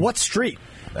 This is new. What street?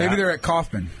 Maybe they're at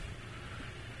Kaufman.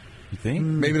 You think?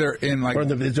 Maybe they're in like. Or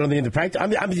is it the practice?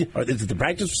 Is it the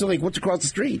practice facility? What's across the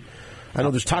street? I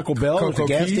know there's Taco Bell. There's a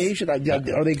gas station. Are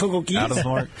they Coco Keys? Adams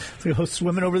Mark. They go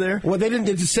swimming over there. Well, they didn't.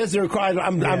 It just says they're required. I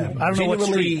don't know what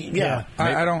street. Yeah.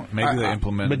 I don't. Maybe they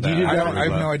implemented that. I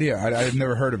have no idea. I've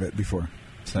never heard of it before.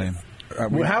 Same.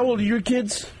 How old are your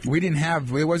kids? We didn't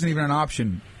have. It wasn't even an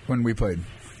option when we played.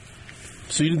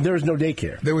 So there was no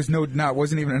daycare. There was no. It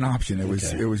wasn't even an option.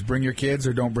 It was bring your kids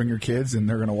or don't bring your kids, and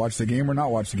they're going to watch the game or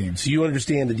not watch the game. So you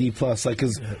understand the D+, like,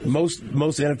 because most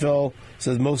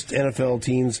NFL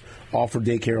teams offer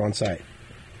daycare on site.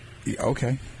 Yeah,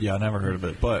 okay. Yeah, I never heard of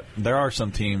it, but there are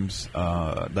some teams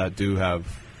that do have.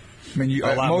 I mean,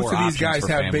 most of these guys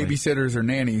have babysitters or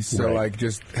nannies, so like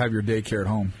just have your daycare at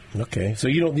home. Okay, so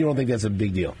you don't think that's a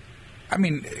big deal? I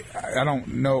mean, I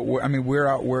don't know. I mean,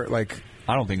 we're like.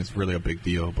 I don't think it's really a big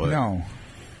deal, but no,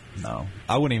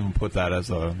 I wouldn't even put that as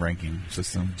a ranking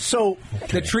system. So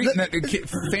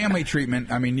the family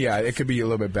treatment. I mean, yeah, it could be a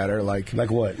little bit better. Like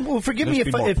what? Well, forgive me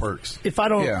if I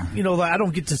don't, I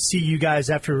don't get to see you guys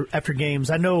after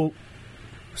games. I know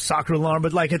soccer alarm,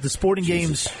 but like at the sporting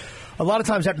games, a lot of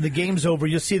times after the game's over,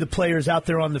 you'll see the players out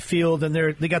there on the field, and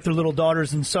they got their little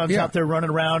daughters and sons out there running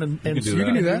around, and you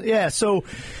can do that. Yeah, so.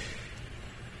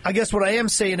 I guess what I am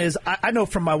saying is I know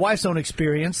from my wife's own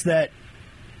experience that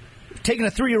taking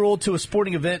a 3-year-old to a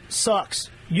sporting event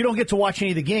sucks. You don't get to watch any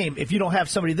of the game if you don't have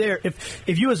somebody there.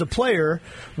 If you as a player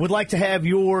would like to have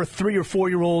your 3 or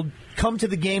 4-year-old come to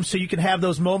the game so you can have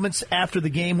those moments after the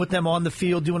game with them on the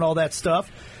field doing all that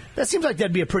stuff, that seems like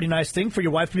that'd be a pretty nice thing for your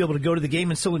wife to be able to go to the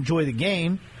game and still enjoy the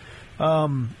game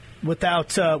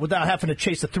without having to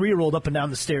chase a 3-year-old up and down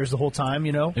the stairs the whole time.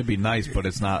 It'd be nice, but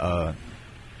it's not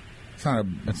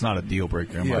It's not a deal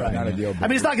breaker. In my opinion. Not a deal breaker. I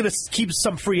mean, it's not going to keep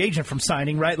some free agent from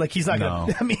signing, right? Like he's not going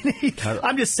to. I mean,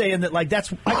 I'm just saying that I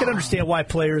can understand why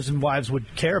players and wives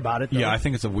would care about it. Though. Yeah, I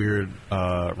think it's a weird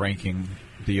ranking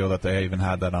deal that they even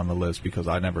had that on the list because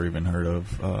I never even heard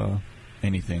of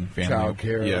anything family. Child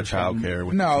care. Yeah, child care.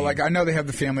 No, like I know they have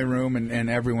the family room and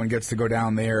everyone gets to go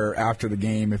down there after the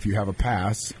game if you have a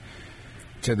pass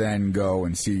to then go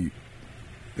and see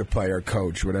the player,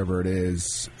 coach, whatever it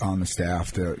is on the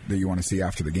staff that you want to see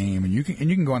after the game, and you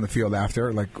can go on the field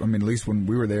after. Like I mean, at least when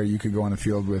we were there, you could go on the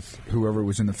field with whoever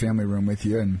was in the family room with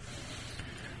you and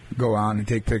go on and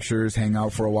take pictures, hang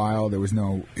out for a while. There was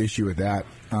no issue with that.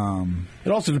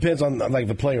 It also depends on like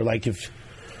the player. Like I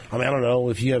don't know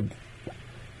if you have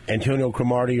Antonio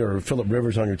Cromartie or Phillip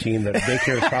Rivers on your team, that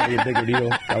daycare is probably a bigger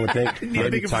deal, I would think.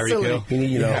 Maybe Tyreek Hill.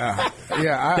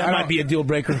 That might be a deal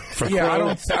breaker for I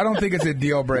don't think it's a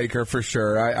deal breaker for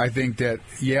sure. I think that,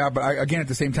 but again, at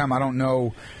the same time, I don't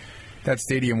know that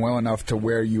stadium well enough to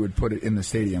where you would put it in the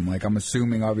stadium. Like, I'm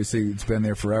assuming, obviously, it's been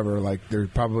there forever. Like, there's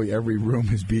probably every room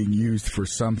is being used for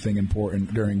something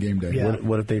important during game day. Yeah.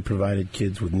 What if they provided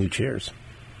kids with new chairs?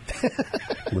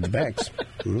 With the bags.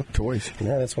 Toys.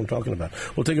 Yeah, that's what I'm talking about.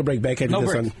 We'll take a break. Back after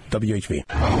this on WHB.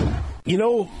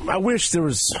 I wish there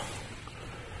was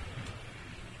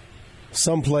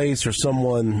some place or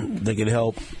someone that could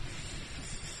help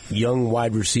young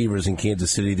wide receivers in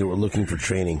Kansas City that were looking for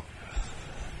training.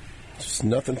 Just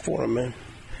nothing for them, man.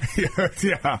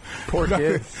 Yeah. Poor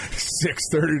kids.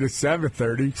 6:30 to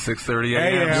 7:30. 6:30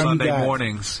 a.m. Sunday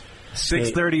mornings.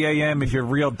 6:30 a.m. If you're a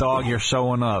real dog, you're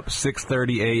showing up.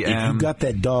 6:30 a.m. If you got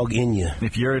that dog in you.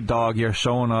 If you're a dog, you're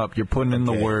showing up. You're putting in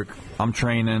the work. I'm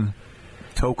training.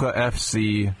 Toka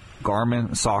FC,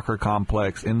 Garmin Soccer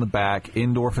Complex in the back,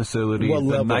 indoor facility,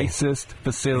 the nicest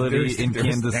facility in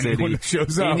Kansas City.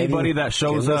 Anybody that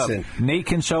shows up. Nate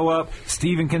can show up.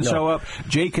 Steven can show up.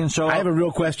 Jake can show up. I have a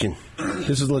real question.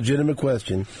 This is a legitimate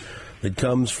question that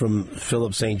comes from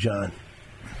Philip St. John.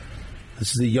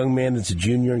 This is a young man that's a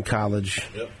junior in college,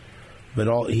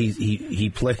 but he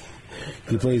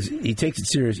takes it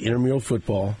serious. Intramural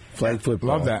football, flag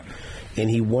football. Love that.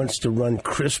 And he wants to run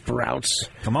crisp routes.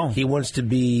 Come on. He wants to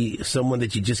be someone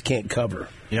that you just can't cover.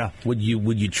 Yeah. Would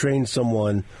you train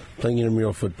someone playing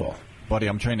intramural football? Buddy,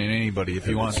 I'm training anybody. If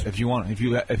you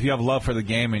have love for the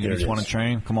game and you just want to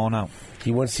train, come on out.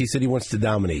 He said he wants to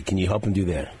dominate. Can you help him do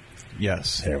that?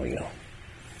 Yes. There we go.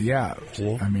 Yeah.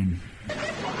 See? I mean, and we're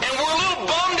a little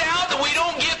bummed out that we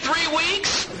don't get 3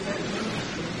 weeks.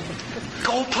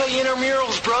 Go play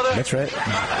intramurals, brother. That's right.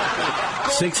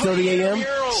 6:30 a.m.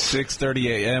 6:30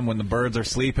 a.m. when the birds are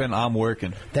sleeping, I'm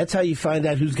working. That's how you find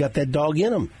out who's got that dog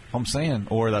in them. I'm saying,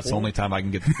 or that's the only time I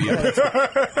can get the field.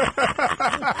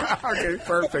 Okay,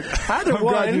 perfect. Either I'm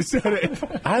one. glad you said it.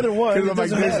 Either one. Because I'm like,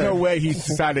 there's no way he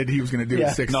decided he was going to do it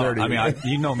at 6:30. No, I mean,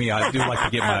 you know me. I do like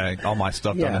to get all my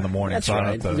stuff done in the morning. That's so right. I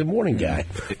don't have to, He's a morning guy.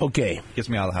 Okay. Gets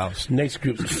me out of the house. Next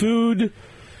group, food.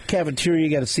 Cafeteria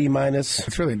got a C-.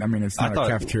 It's really, I mean, it's not a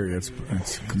cafeteria. It's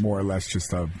more or less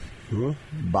just a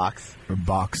Box. A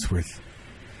box with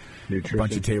Nutrition. a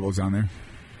bunch of tables on there.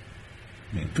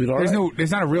 Food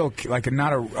There's not a real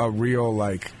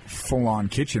real full on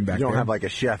kitchen back there. You don't have like a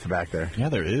chef back there. Yeah,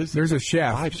 there is. There's a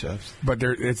chef, 5 chefs, but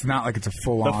it's not like it's a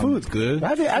full on. The food's good.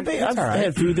 I've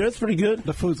had food there. It's pretty good.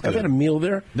 The food's good. I've had a meal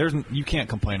there. You can't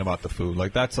complain about the food.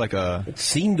 Like that's like It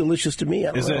seemed delicious to me.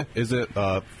 Is it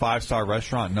a 5-star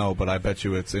restaurant? No, but I bet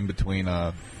you it's in between.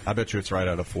 I bet you it's right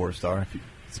at a 4-star.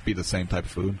 It's be the same type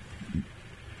of food.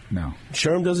 No,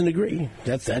 Sherman doesn't agree.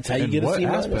 That's how you get a C-.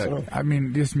 I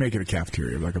mean, just make it a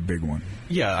cafeteria, like a big one.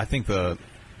 Yeah, I think the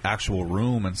actual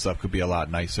room and stuff could be a lot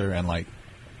nicer, and like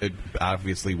it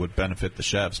obviously would benefit the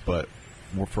chefs, but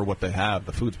for what they have,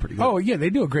 the food's pretty good. Oh yeah, they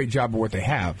do a great job of what they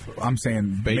have. I'm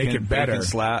saying make it better. Bacon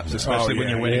slaps, especially when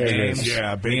you're winning games.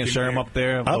 Yeah, me and Sherman up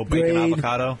there, a little bacon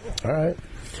avocado. All right.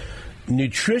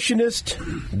 Nutritionist,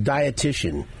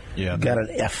 dietitian. Yeah, got an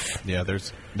F. Yeah,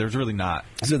 there's really not.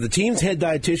 So the team's head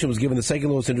dietitian was given the second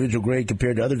lowest individual grade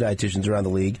compared to other dietitians around the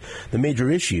league. The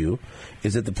major issue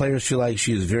is that the players feel like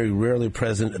she is very rarely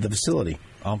present at the facility.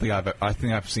 I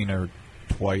think I've seen her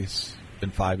twice in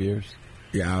 5 years.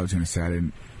 Yeah, I was going to say I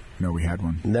didn't know we had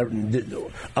one.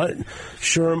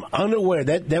 Sherm, unaware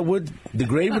the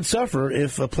grade would suffer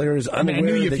if a player is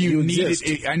unaware that you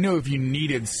exist. I know if you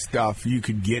needed stuff, you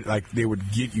could get they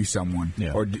would get you someone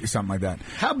or something like that.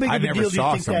 How big of a deal do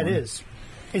you think that is?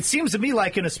 It seems to me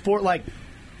like in a sport like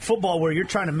football where you're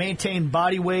trying to maintain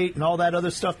body weight and all that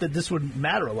other stuff that this would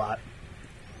matter a lot.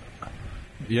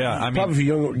 Yeah, I mean, probably for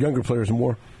younger players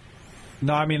more.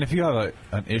 No, I mean if you have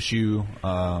an issue.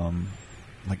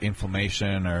 Like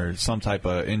inflammation or some type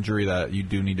of injury that you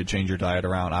do need to change your diet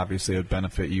around, obviously it would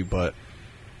benefit you. But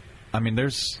I mean,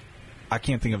 I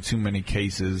can't think of too many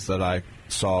cases that I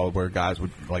saw where guys would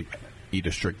like eat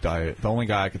a strict diet. The only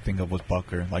guy I could think of was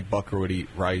Bucker. Like Bucker would eat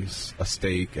rice, a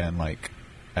steak, and like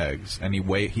eggs. And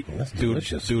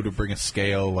dude would bring a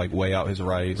scale, like weigh out his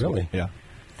rice. Really? Yeah.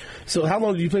 So how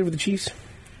long did you play for the Chiefs?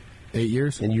 8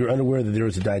 years. And you're unaware that there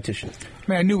was a dietitian?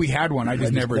 I mean, I knew we had one. I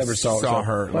just never saw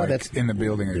her that's in the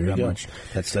building that much.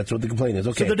 That's what the complaint is.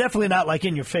 Okay. So they're definitely not like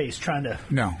in your face trying to...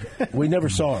 No. We never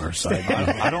saw her. So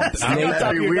I don't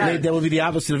that would be the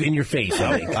opposite of in your face.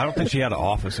 I don't think she had an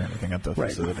office or anything at the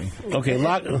facility. Okay,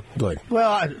 go ahead.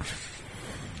 Well,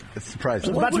 it's surprising.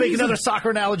 I was about to make another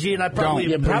soccer analogy, and I probably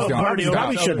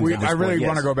shouldn't. I really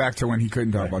want to go back to when he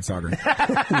couldn't talk about soccer.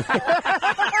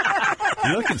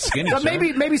 You're looking skinny. But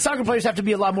maybe soccer players have to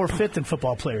be a lot more fit than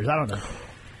football players. I don't know.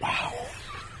 Wow.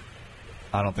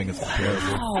 I don't think it's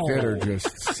comparable. Fit or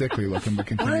just sickly looking, but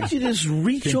continue. Why don't you just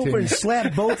reach over and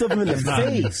slap both of them in the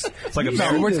face? It's like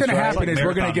what's going to happen is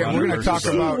we're going to talk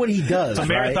about what he does. It's a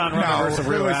marathon runner versus a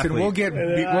real athlete. We'll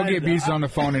get Beast on the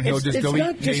phone and he'll just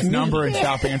delete Nate's number and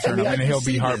stop answering him, and he'll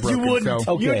be heartbroken. You wouldn't.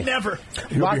 Okay. You'd never.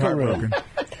 Locker be heartbroken.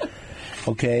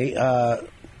 Okay.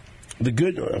 The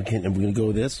good. Okay, and we're going to go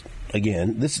with this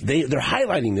again. They're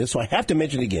highlighting this, so I have to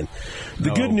mention it again. The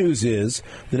good news is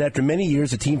that after many years,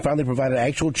 the team finally provided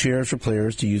actual chairs for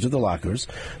players to use at the lockers.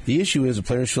 The issue is the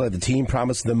players feel like the team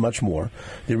promised them much more.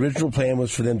 The original plan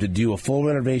was for them to do a full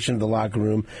renovation of the locker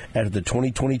room after the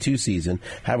 2022 season.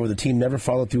 However, the team never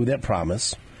followed through with that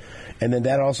promise, and then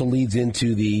that also leads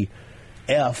into the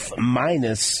F-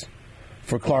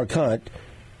 for Clark Hunt.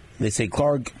 They say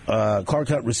Clark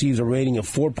Hunt receives a rating of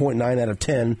 4.9 out of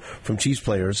 10 from Chiefs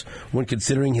players when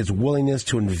considering his willingness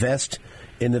to invest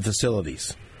in the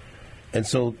facilities. And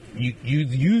so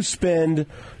you spend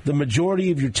the majority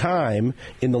of your time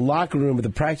in the locker room at the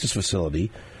practice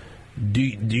facility. Do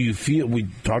you feel, we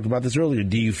talked about this earlier,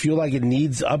 do you feel like it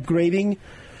needs upgrading?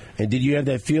 And did you have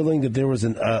that feeling that there was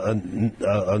an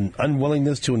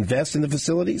unwillingness to invest in the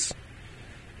facilities?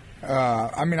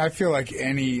 I mean, I feel like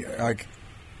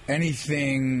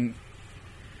anything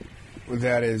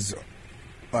that is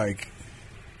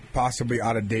possibly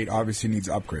out of date obviously needs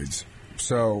upgrades.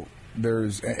 So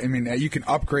you can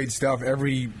upgrade stuff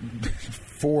every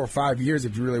 4 or 5 years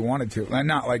if you really wanted to. And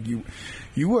not like you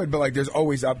would, but there's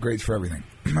always upgrades for everything.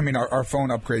 I mean, our phone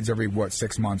upgrades every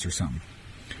 6 months or something.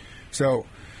 So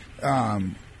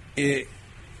it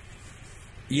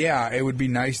would be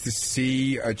nice to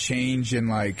see a change in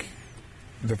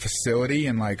the facility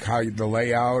and how the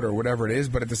layout or whatever it is,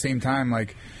 but at the same time,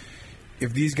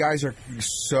 if these guys are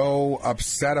so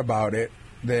upset about it,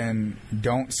 then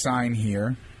don't sign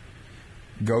here,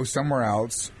 go somewhere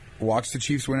else, watch the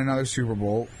Chiefs win another Super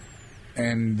Bowl,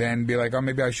 and then be like, oh,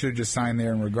 maybe I should have just signed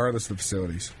there, and regardless of the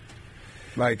facilities.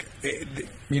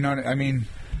 You know what I mean?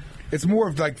 It's more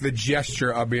of the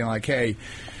gesture of being like, hey,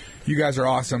 You guys are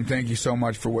awesome. Thank you so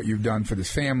much for what you've done for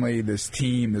this family, this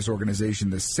team, this organization,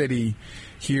 this city.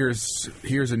 Here's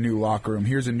a new locker room.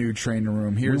 Here's a new training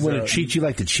room. We want to treat you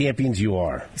like the champions you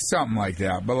are. Something like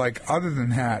that. But, like, other than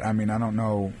that, I mean, I don't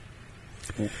know.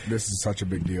 This is such a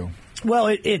big deal. Well,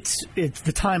 it's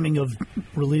the timing of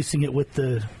releasing it with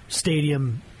the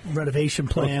stadium renovation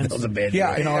plans. That was a bad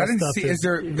Yeah, deal. I didn't see.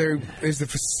 Is the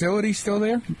facility still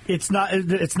there? It's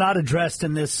not addressed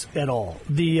in this at all.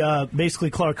 The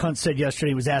basically Clark Hunt said yesterday,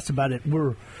 he was asked about it.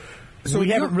 We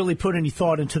haven't really put any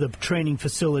thought into the training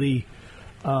facility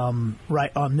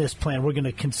right on this plan. We're going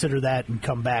to consider that and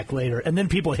come back later. And then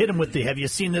people hit him with have you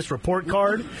seen this report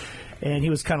card? And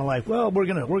he was kind of like, well, we're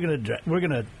gonna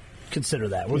consider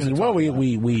that.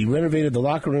 We renovated the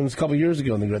locker rooms a couple years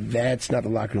ago, and they go, that's not the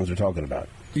locker rooms we're talking about.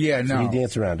 Yeah, so no. you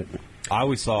dance around it. I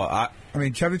always saw. I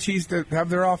mean, tell the Chiefs to have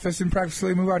their office and practice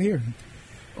facility move out here.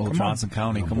 Old Johnson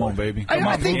County, come on, baby. Come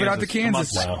on, move it out to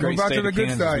Kansas. Wow. Go back to the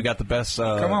good side. We got the best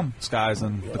skies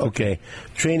and okay.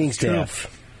 Training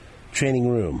staff, training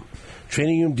room.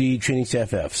 Training room D, training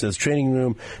staff F. Says training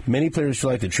room, many players feel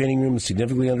like the training room is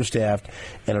significantly understaffed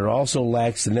and it also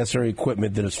lacks the necessary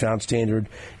equipment that is found standard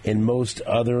in most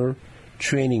other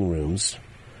training rooms.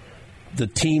 The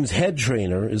team's head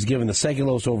trainer is given the second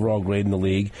lowest overall grade in the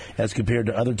league as compared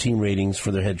to other team ratings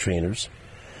for their head trainers.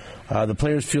 The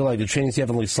players feel like the training staff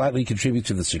only slightly contributes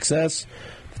to the success.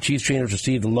 The Chiefs trainers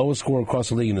received the lowest score across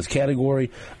the league in this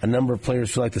category. A number of players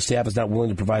feel like the staff is not willing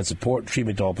to provide support and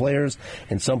treatment to all players,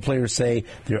 and some players say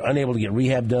they're unable to get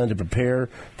rehab done to prepare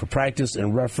for practice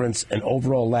and reference an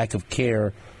overall lack of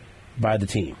care by the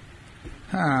team.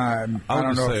 I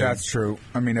don't know if that's true.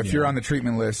 I mean, if you're on the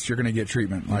treatment list, you're going to get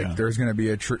treatment. Like, there's going to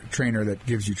be a trainer that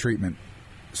gives you treatment.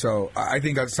 So I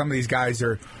think some of these guys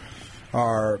are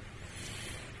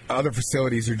other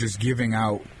facilities are just giving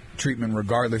out treatment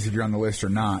regardless if you're on the list or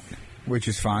not, which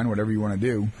is fine, whatever you want to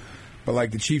do. But,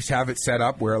 like, the Chiefs have it set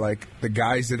up where, like, the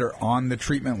guys that are on the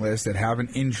treatment list that have an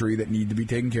injury that need to be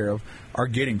taken care of are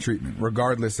getting treatment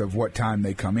regardless of what time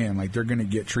they come in. Like, they're going to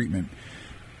get treatment.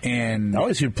 And I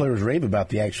always hear players rave about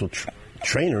the actual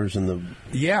trainers and the.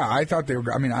 Yeah, I thought they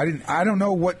were. I mean, I don't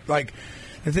know what. Like,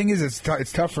 the thing is,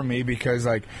 it's tough for me because,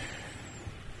 like,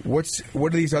 what do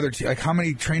these other like? How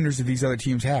many trainers do these other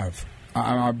teams have?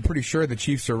 I'm pretty sure the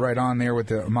Chiefs are right on there with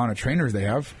the amount of trainers they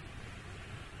have.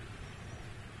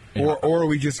 Yeah. Or are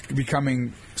we just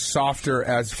becoming softer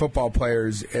as football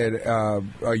players at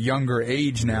a younger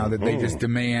age now that they just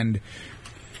demand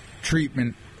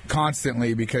treatment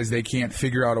constantly because they can't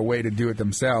figure out a way to do it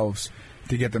themselves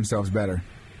to get themselves better?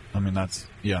 I mean, that's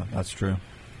true.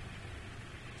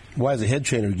 Why does a head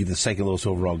trainer give the second lowest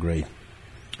overall grade?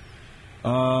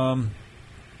 I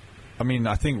mean,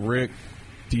 I think Rick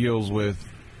deals with.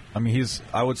 I mean,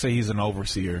 I would say he's an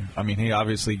overseer. I mean, he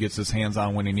obviously gets his hands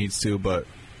on when he needs to, but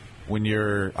when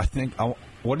you're,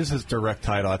 what is his direct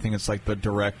title? I think it's like the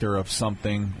director of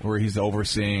something where he's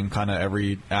overseeing kind of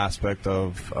every aspect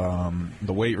of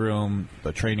the weight room,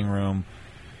 the training room,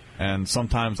 and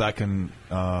sometimes that can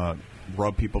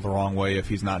rub people the wrong way if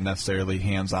he's not necessarily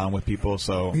hands-on with people.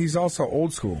 So he's also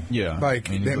old school. Yeah, like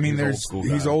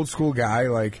he's old school guy.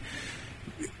 Like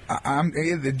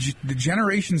the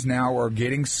generations now are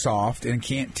getting soft and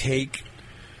can't take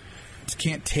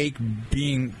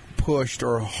being pushed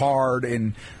or hard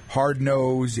and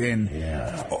hard-nosed and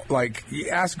like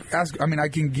ask. I mean, I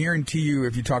can guarantee you,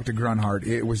 if you talk to Grunhard,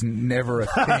 it was never a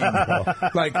thing.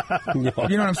 Like, you know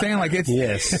what I'm saying? Like,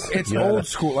 it's old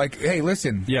school. Like, hey,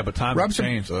 listen. Yeah, but times have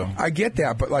changed, though. I get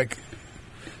that, but like.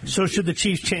 So should the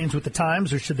Chiefs change with the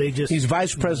times, or should they just? He's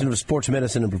vice president of sports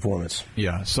medicine and performance.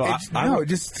 Yeah. So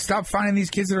just stop finding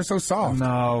these kids that are so soft.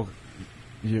 No.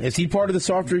 Is he part of the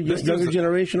softer younger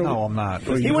generation? No, I'm not.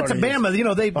 He went to Bama. You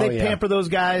know, they pamper those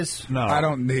guys. No, I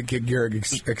don't think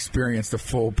Gehrig experienced the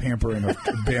full pampering of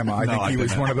Bama. I think he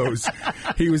was one of those.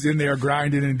 He was in there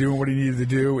grinding and doing what he needed to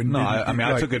do. And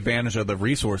I took advantage of the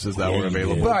resources that were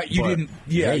available. But you didn't.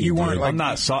 Yeah, you weren't. Like, I'm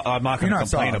not going to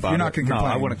complain about it. You're not going to complain. No,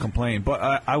 I wouldn't complain.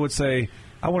 But I would say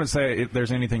I wouldn't say if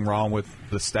there's anything wrong with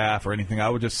the staff or anything. I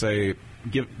would just say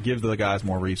give the guys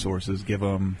more resources. Give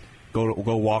them.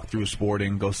 Go walk through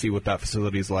sporting. Go see what that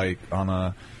facility is like on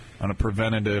a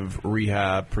preventative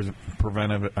rehab,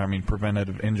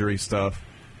 preventative injury stuff.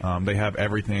 They have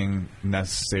everything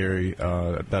necessary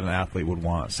that an athlete would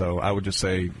want. So I would just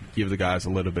say give the guys a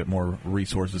little bit more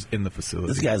resources in the facility.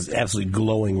 This guy's absolutely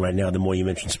glowing right now. The more you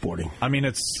mention sporting, I mean,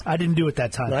 I didn't do it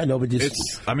that time. I know, but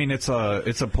it's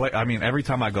a play. I mean, every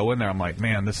time I go in there, I'm like,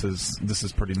 man, this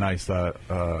is pretty nice. That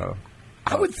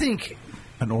I would think.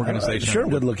 an organization. Sherman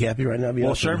doesn't look happy right now.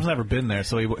 Well, Sherman's never been there,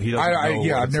 so he doesn't know.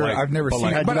 Yeah, what I've never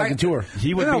seen it. But like the tour.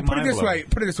 He would be put it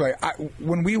this way.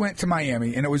 When we went to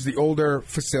Miami, and it was the older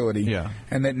facility,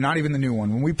 and then not even the new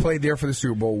one. When we played there for the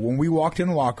Super Bowl, when we walked in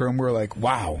the locker room, we were like,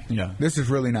 "Wow, this is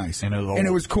really nice," and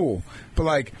it was cool. But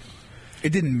like, it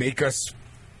didn't make us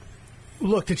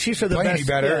look. The Chiefs are the play best. any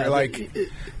better.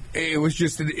 It was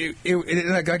just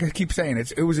like I keep saying,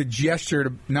 it was a gesture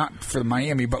to, not for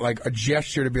Miami, but like a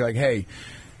gesture to be like, hey,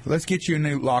 let's get you a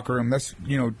new locker room. Let's,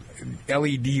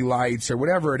 LED lights or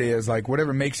whatever it is, like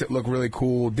whatever makes it look really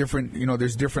cool. Different,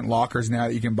 there's different lockers now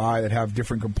that you can buy that have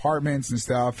different compartments and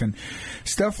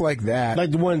stuff like that.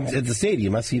 Like the ones at the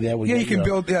stadium, I see that. You can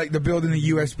build the building the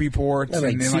USB ports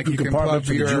and then like you can plug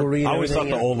your jewelry. I always thought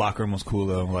the old locker room was cool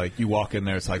though. Like you walk in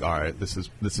there, it's like, all right, this is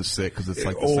sick because it's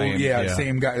like the same.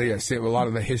 Same guy. Yeah, a lot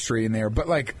of the history in there, but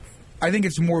like I think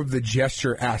it's more of the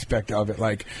gesture aspect of it.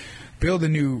 Like build a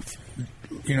new.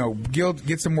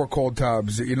 Get some more cold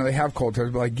tubs. They have cold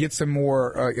tubs, but like get some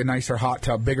more a nicer hot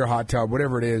tub, bigger hot tub,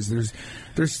 whatever it is.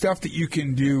 There's stuff that you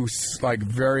can do like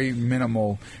very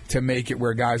minimal to make it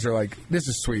where guys are like, this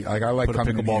is sweet. Like I like put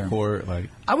coming a pickleball court. Like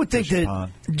I would think that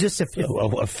pond. Just if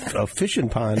a fishing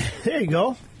pond. There you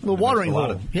go, a watering hole.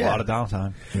 A lot of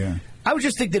downtime. Yeah, I would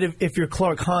just think that if you're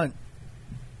Clark Hunt,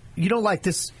 you don't like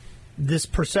this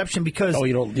perception because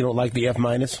you don't like the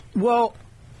F-. Well.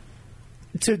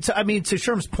 To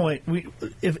Sherman's point,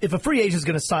 if a free agent is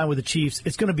going to sign with the Chiefs,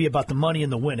 it's going to be about the money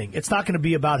and the winning. It's not going to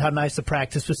be about how nice the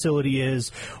practice facility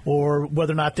is or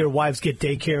whether or not their wives get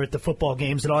daycare at the football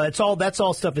games and all. That's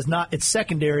all stuff is not. It's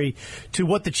secondary to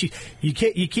what the Chiefs. You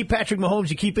keep Patrick Mahomes,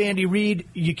 you keep Andy Reid,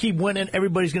 you keep winning.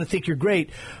 Everybody's going to think you're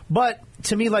great. But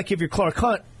to me, like if you're Clark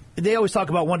Hunt, they always talk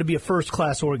about wanting to be a first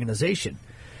class organization.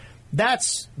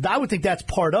 I would think that's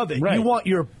part of it. Right. You want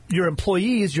your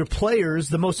employees, your players,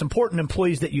 the most important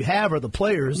employees that you have are the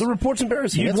players. The report's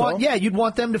embarrassing. You'd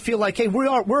want them to feel like, hey,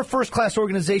 we're a first class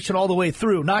organization all the way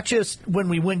through, not just when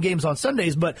we win games on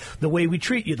Sundays, but the way we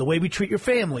treat you, the way we treat your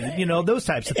family, those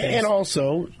types of things. And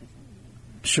also,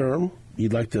 Sherm,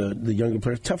 you'd like the younger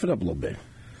players toughen up a little bit.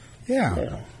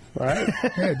 Yeah. All right.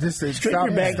 Just straighten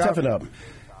your back, toughen up.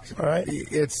 All right.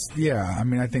 I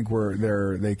think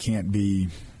they can't be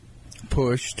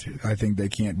pushed. I think they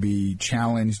can't be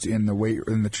challenged in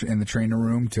the training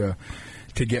room to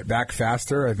get back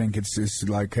faster. I think it's just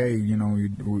like, hey,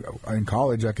 in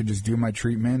college I could just do my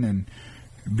treatment and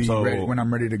be ready when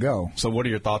I'm ready to go. So, what are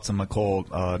your thoughts on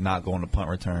McColl not going to punt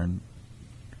return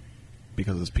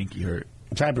because his pinky hurt?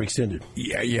 Time extended.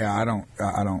 Yeah. I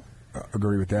don't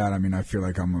agree with that. I mean, I feel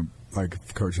like if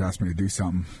the coach asked me to do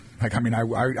something. Like, I mean,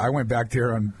 I went back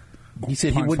there on. He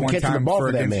said he wouldn't catch the ball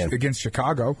for that man against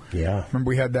Chicago. Yeah, remember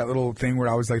we had that little thing where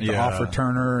I was like the off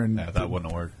returner, and that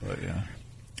wouldn't work. But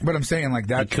but I'm saying like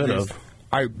that could have.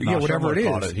 Whatever it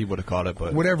is, he would have caught it.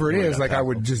 But whatever it is, like I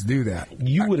would just do that.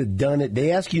 You would have done it.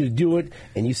 They asked you to do it,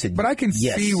 and you said. But I can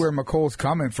see where McColl's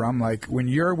coming from. Like when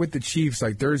you're with the Chiefs,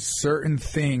 like there's certain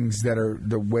things that are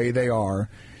the way they are.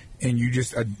 And you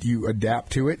just you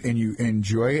adapt to it and you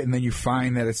enjoy it, and then you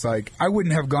find that it's like I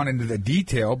wouldn't have gone into the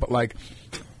detail, but like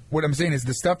what I'm saying is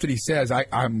the stuff that he says,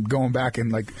 I'm going back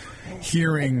and like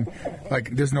hearing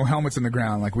like there's no helmets on the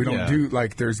ground, like we don't do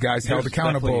like there's guys held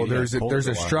accountable. There's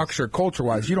a structure culture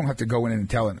wise. You don't have to go in and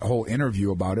tell a whole interview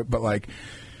about it, but like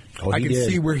I can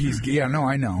see where he's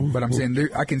I know, but I'm saying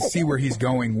I can see where he's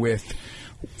going with.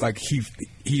 Like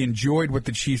he enjoyed what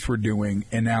the Chiefs were doing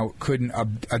and now couldn't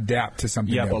adapt to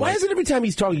something else. Why is it every time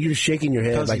he's talking you're just shaking your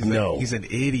head like no? He's an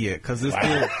idiot because this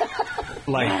dude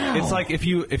it's like if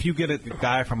you get a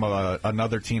guy from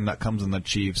another team that comes in the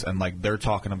Chiefs and like they're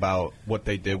talking about what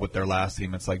they did with their last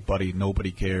team, it's like, buddy,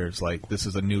 nobody cares. Like this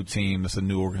is a new team, this is a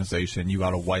new organization. You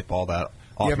got to wipe all that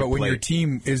off. Yeah, but when your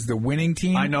team is the winning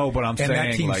team, I know, but I'm saying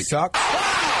that team like sucks.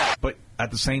 But at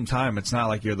the same time, it's not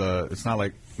like it's not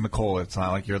like McColl. It's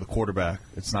not like you're the quarterback.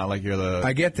 It's not like you're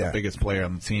the biggest player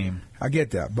on the team. I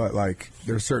get that, but like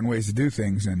there's certain ways to do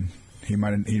things, and he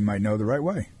might know the right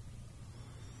way.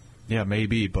 Yeah,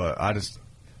 maybe, but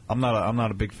I'm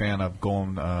not a big fan of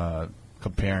going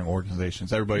comparing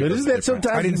organizations. Everybody, but isn't that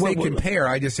sometimes? I didn't say compare.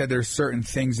 I just said there's certain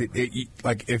things that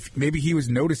like if maybe he was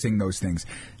noticing those things.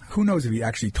 Who knows if he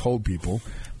actually told people?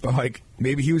 But like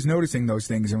maybe he was noticing those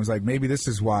things and was like, maybe this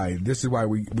is why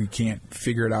we can't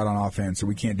figure it out on offense, or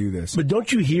we can't do this. But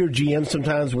don't you hear GMs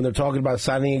sometimes when they're talking about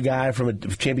signing a guy from a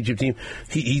championship team?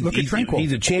 Look at Tranquil.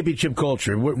 He's a championship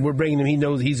culture. We're bringing him. He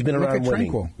knows he's been around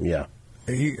winning. Tranquil. Yeah,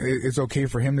 it's okay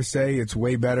for him to say it's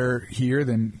way better here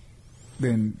than. I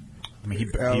mean, he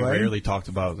rarely talked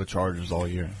about the Chargers all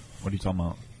year. What are you talking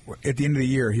about? At the end of the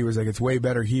year, he was like, "It's way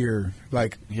better here,"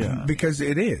 because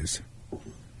it is.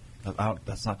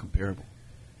 That's not comparable.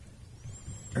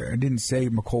 I didn't say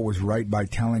McColl was right by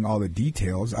telling all the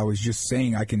details. I was just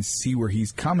saying I can see where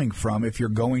he's coming from if you're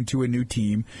going to a new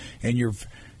team and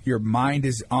your mind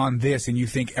is on this and you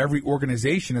think every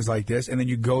organization is like this, and then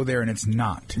you go there and it's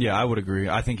not. Yeah, I would agree.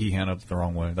 I think he handled it the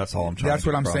wrong way. That's all I'm trying That's to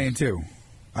what I'm across. saying, too.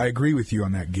 I agree with you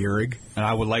on that, Gehrig. And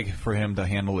I would like for him to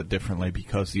handle it differently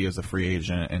because he is a free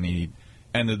agent and he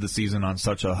ended the season on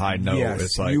such a high note. Yes,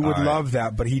 it's like, you would love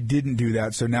that, but he didn't do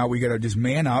that, so now we got to just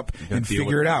man up and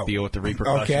figure it out. Deal with the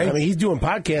repercussions. Okay. I mean, he's doing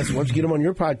podcasts. Why don't you get him on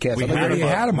your podcast? We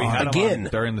had him on again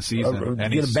during the season.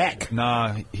 And get him back.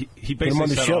 Nah, he Get him on basically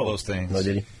the said show. all those things. No,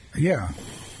 did he? Yeah.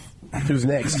 Who's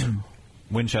next?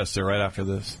 Winchester right after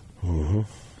this. Mm-hmm.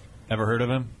 Ever heard of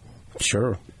him?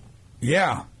 Sure.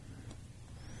 Yeah.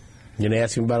 You gonna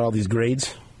ask him about all these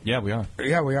grades? Yeah, we are.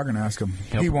 Yeah, we are going to ask him.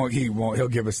 He won't. He'll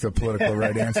give us the political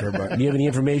right answer. But do you have any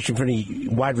information for any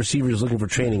wide receivers looking for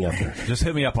training out there? Just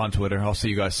hit me up on Twitter. I'll see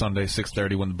you guys Sunday,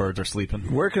 6:30 when the birds are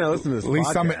sleeping. Where can I listen to this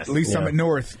podcast? Lee Summit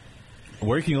North.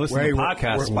 Where can you listen to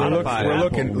podcasts? Spotify. We're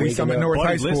looking. Lee Summit North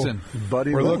High School. Listen.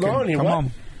 Buddy, we're looking. Come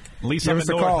on. Lee Give Summit us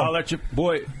a North. call. Holler at your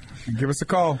boy. Give us a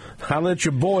call. Holler at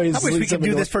your boys. I wish we could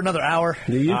do this for another hour.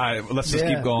 Do you? All right, let's just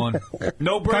keep going.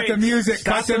 No break. Cut the music.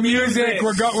 Stop Cut the music.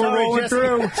 We're rolling Jesse.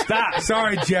 through. Stop.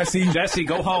 Sorry, Jesse. Jesse,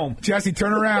 go home. Jesse,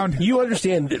 turn around. You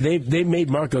understand? They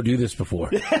made Marco do this before.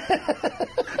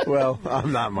 Well,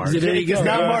 I'm not Mark. There you go. He's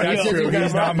not Mark. That's true.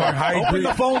 He's not Mark. I Open agree.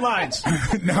 the phone lines.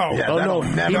 No. Yeah, Oh no! that'll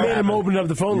never He made him happen. open up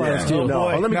the phone lines too. No.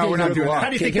 Let me No, tell you we're not something. doing that. How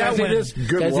do you think Can I that say went? this? Good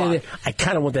Can I say luck. this? I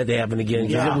kind of want that to happen again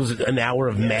because it was an hour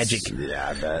of magic. Yeah,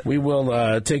 I bet. We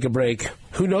will take a break.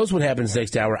 Who knows what happens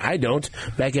next hour? I don't.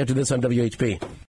 Back after this on WHP.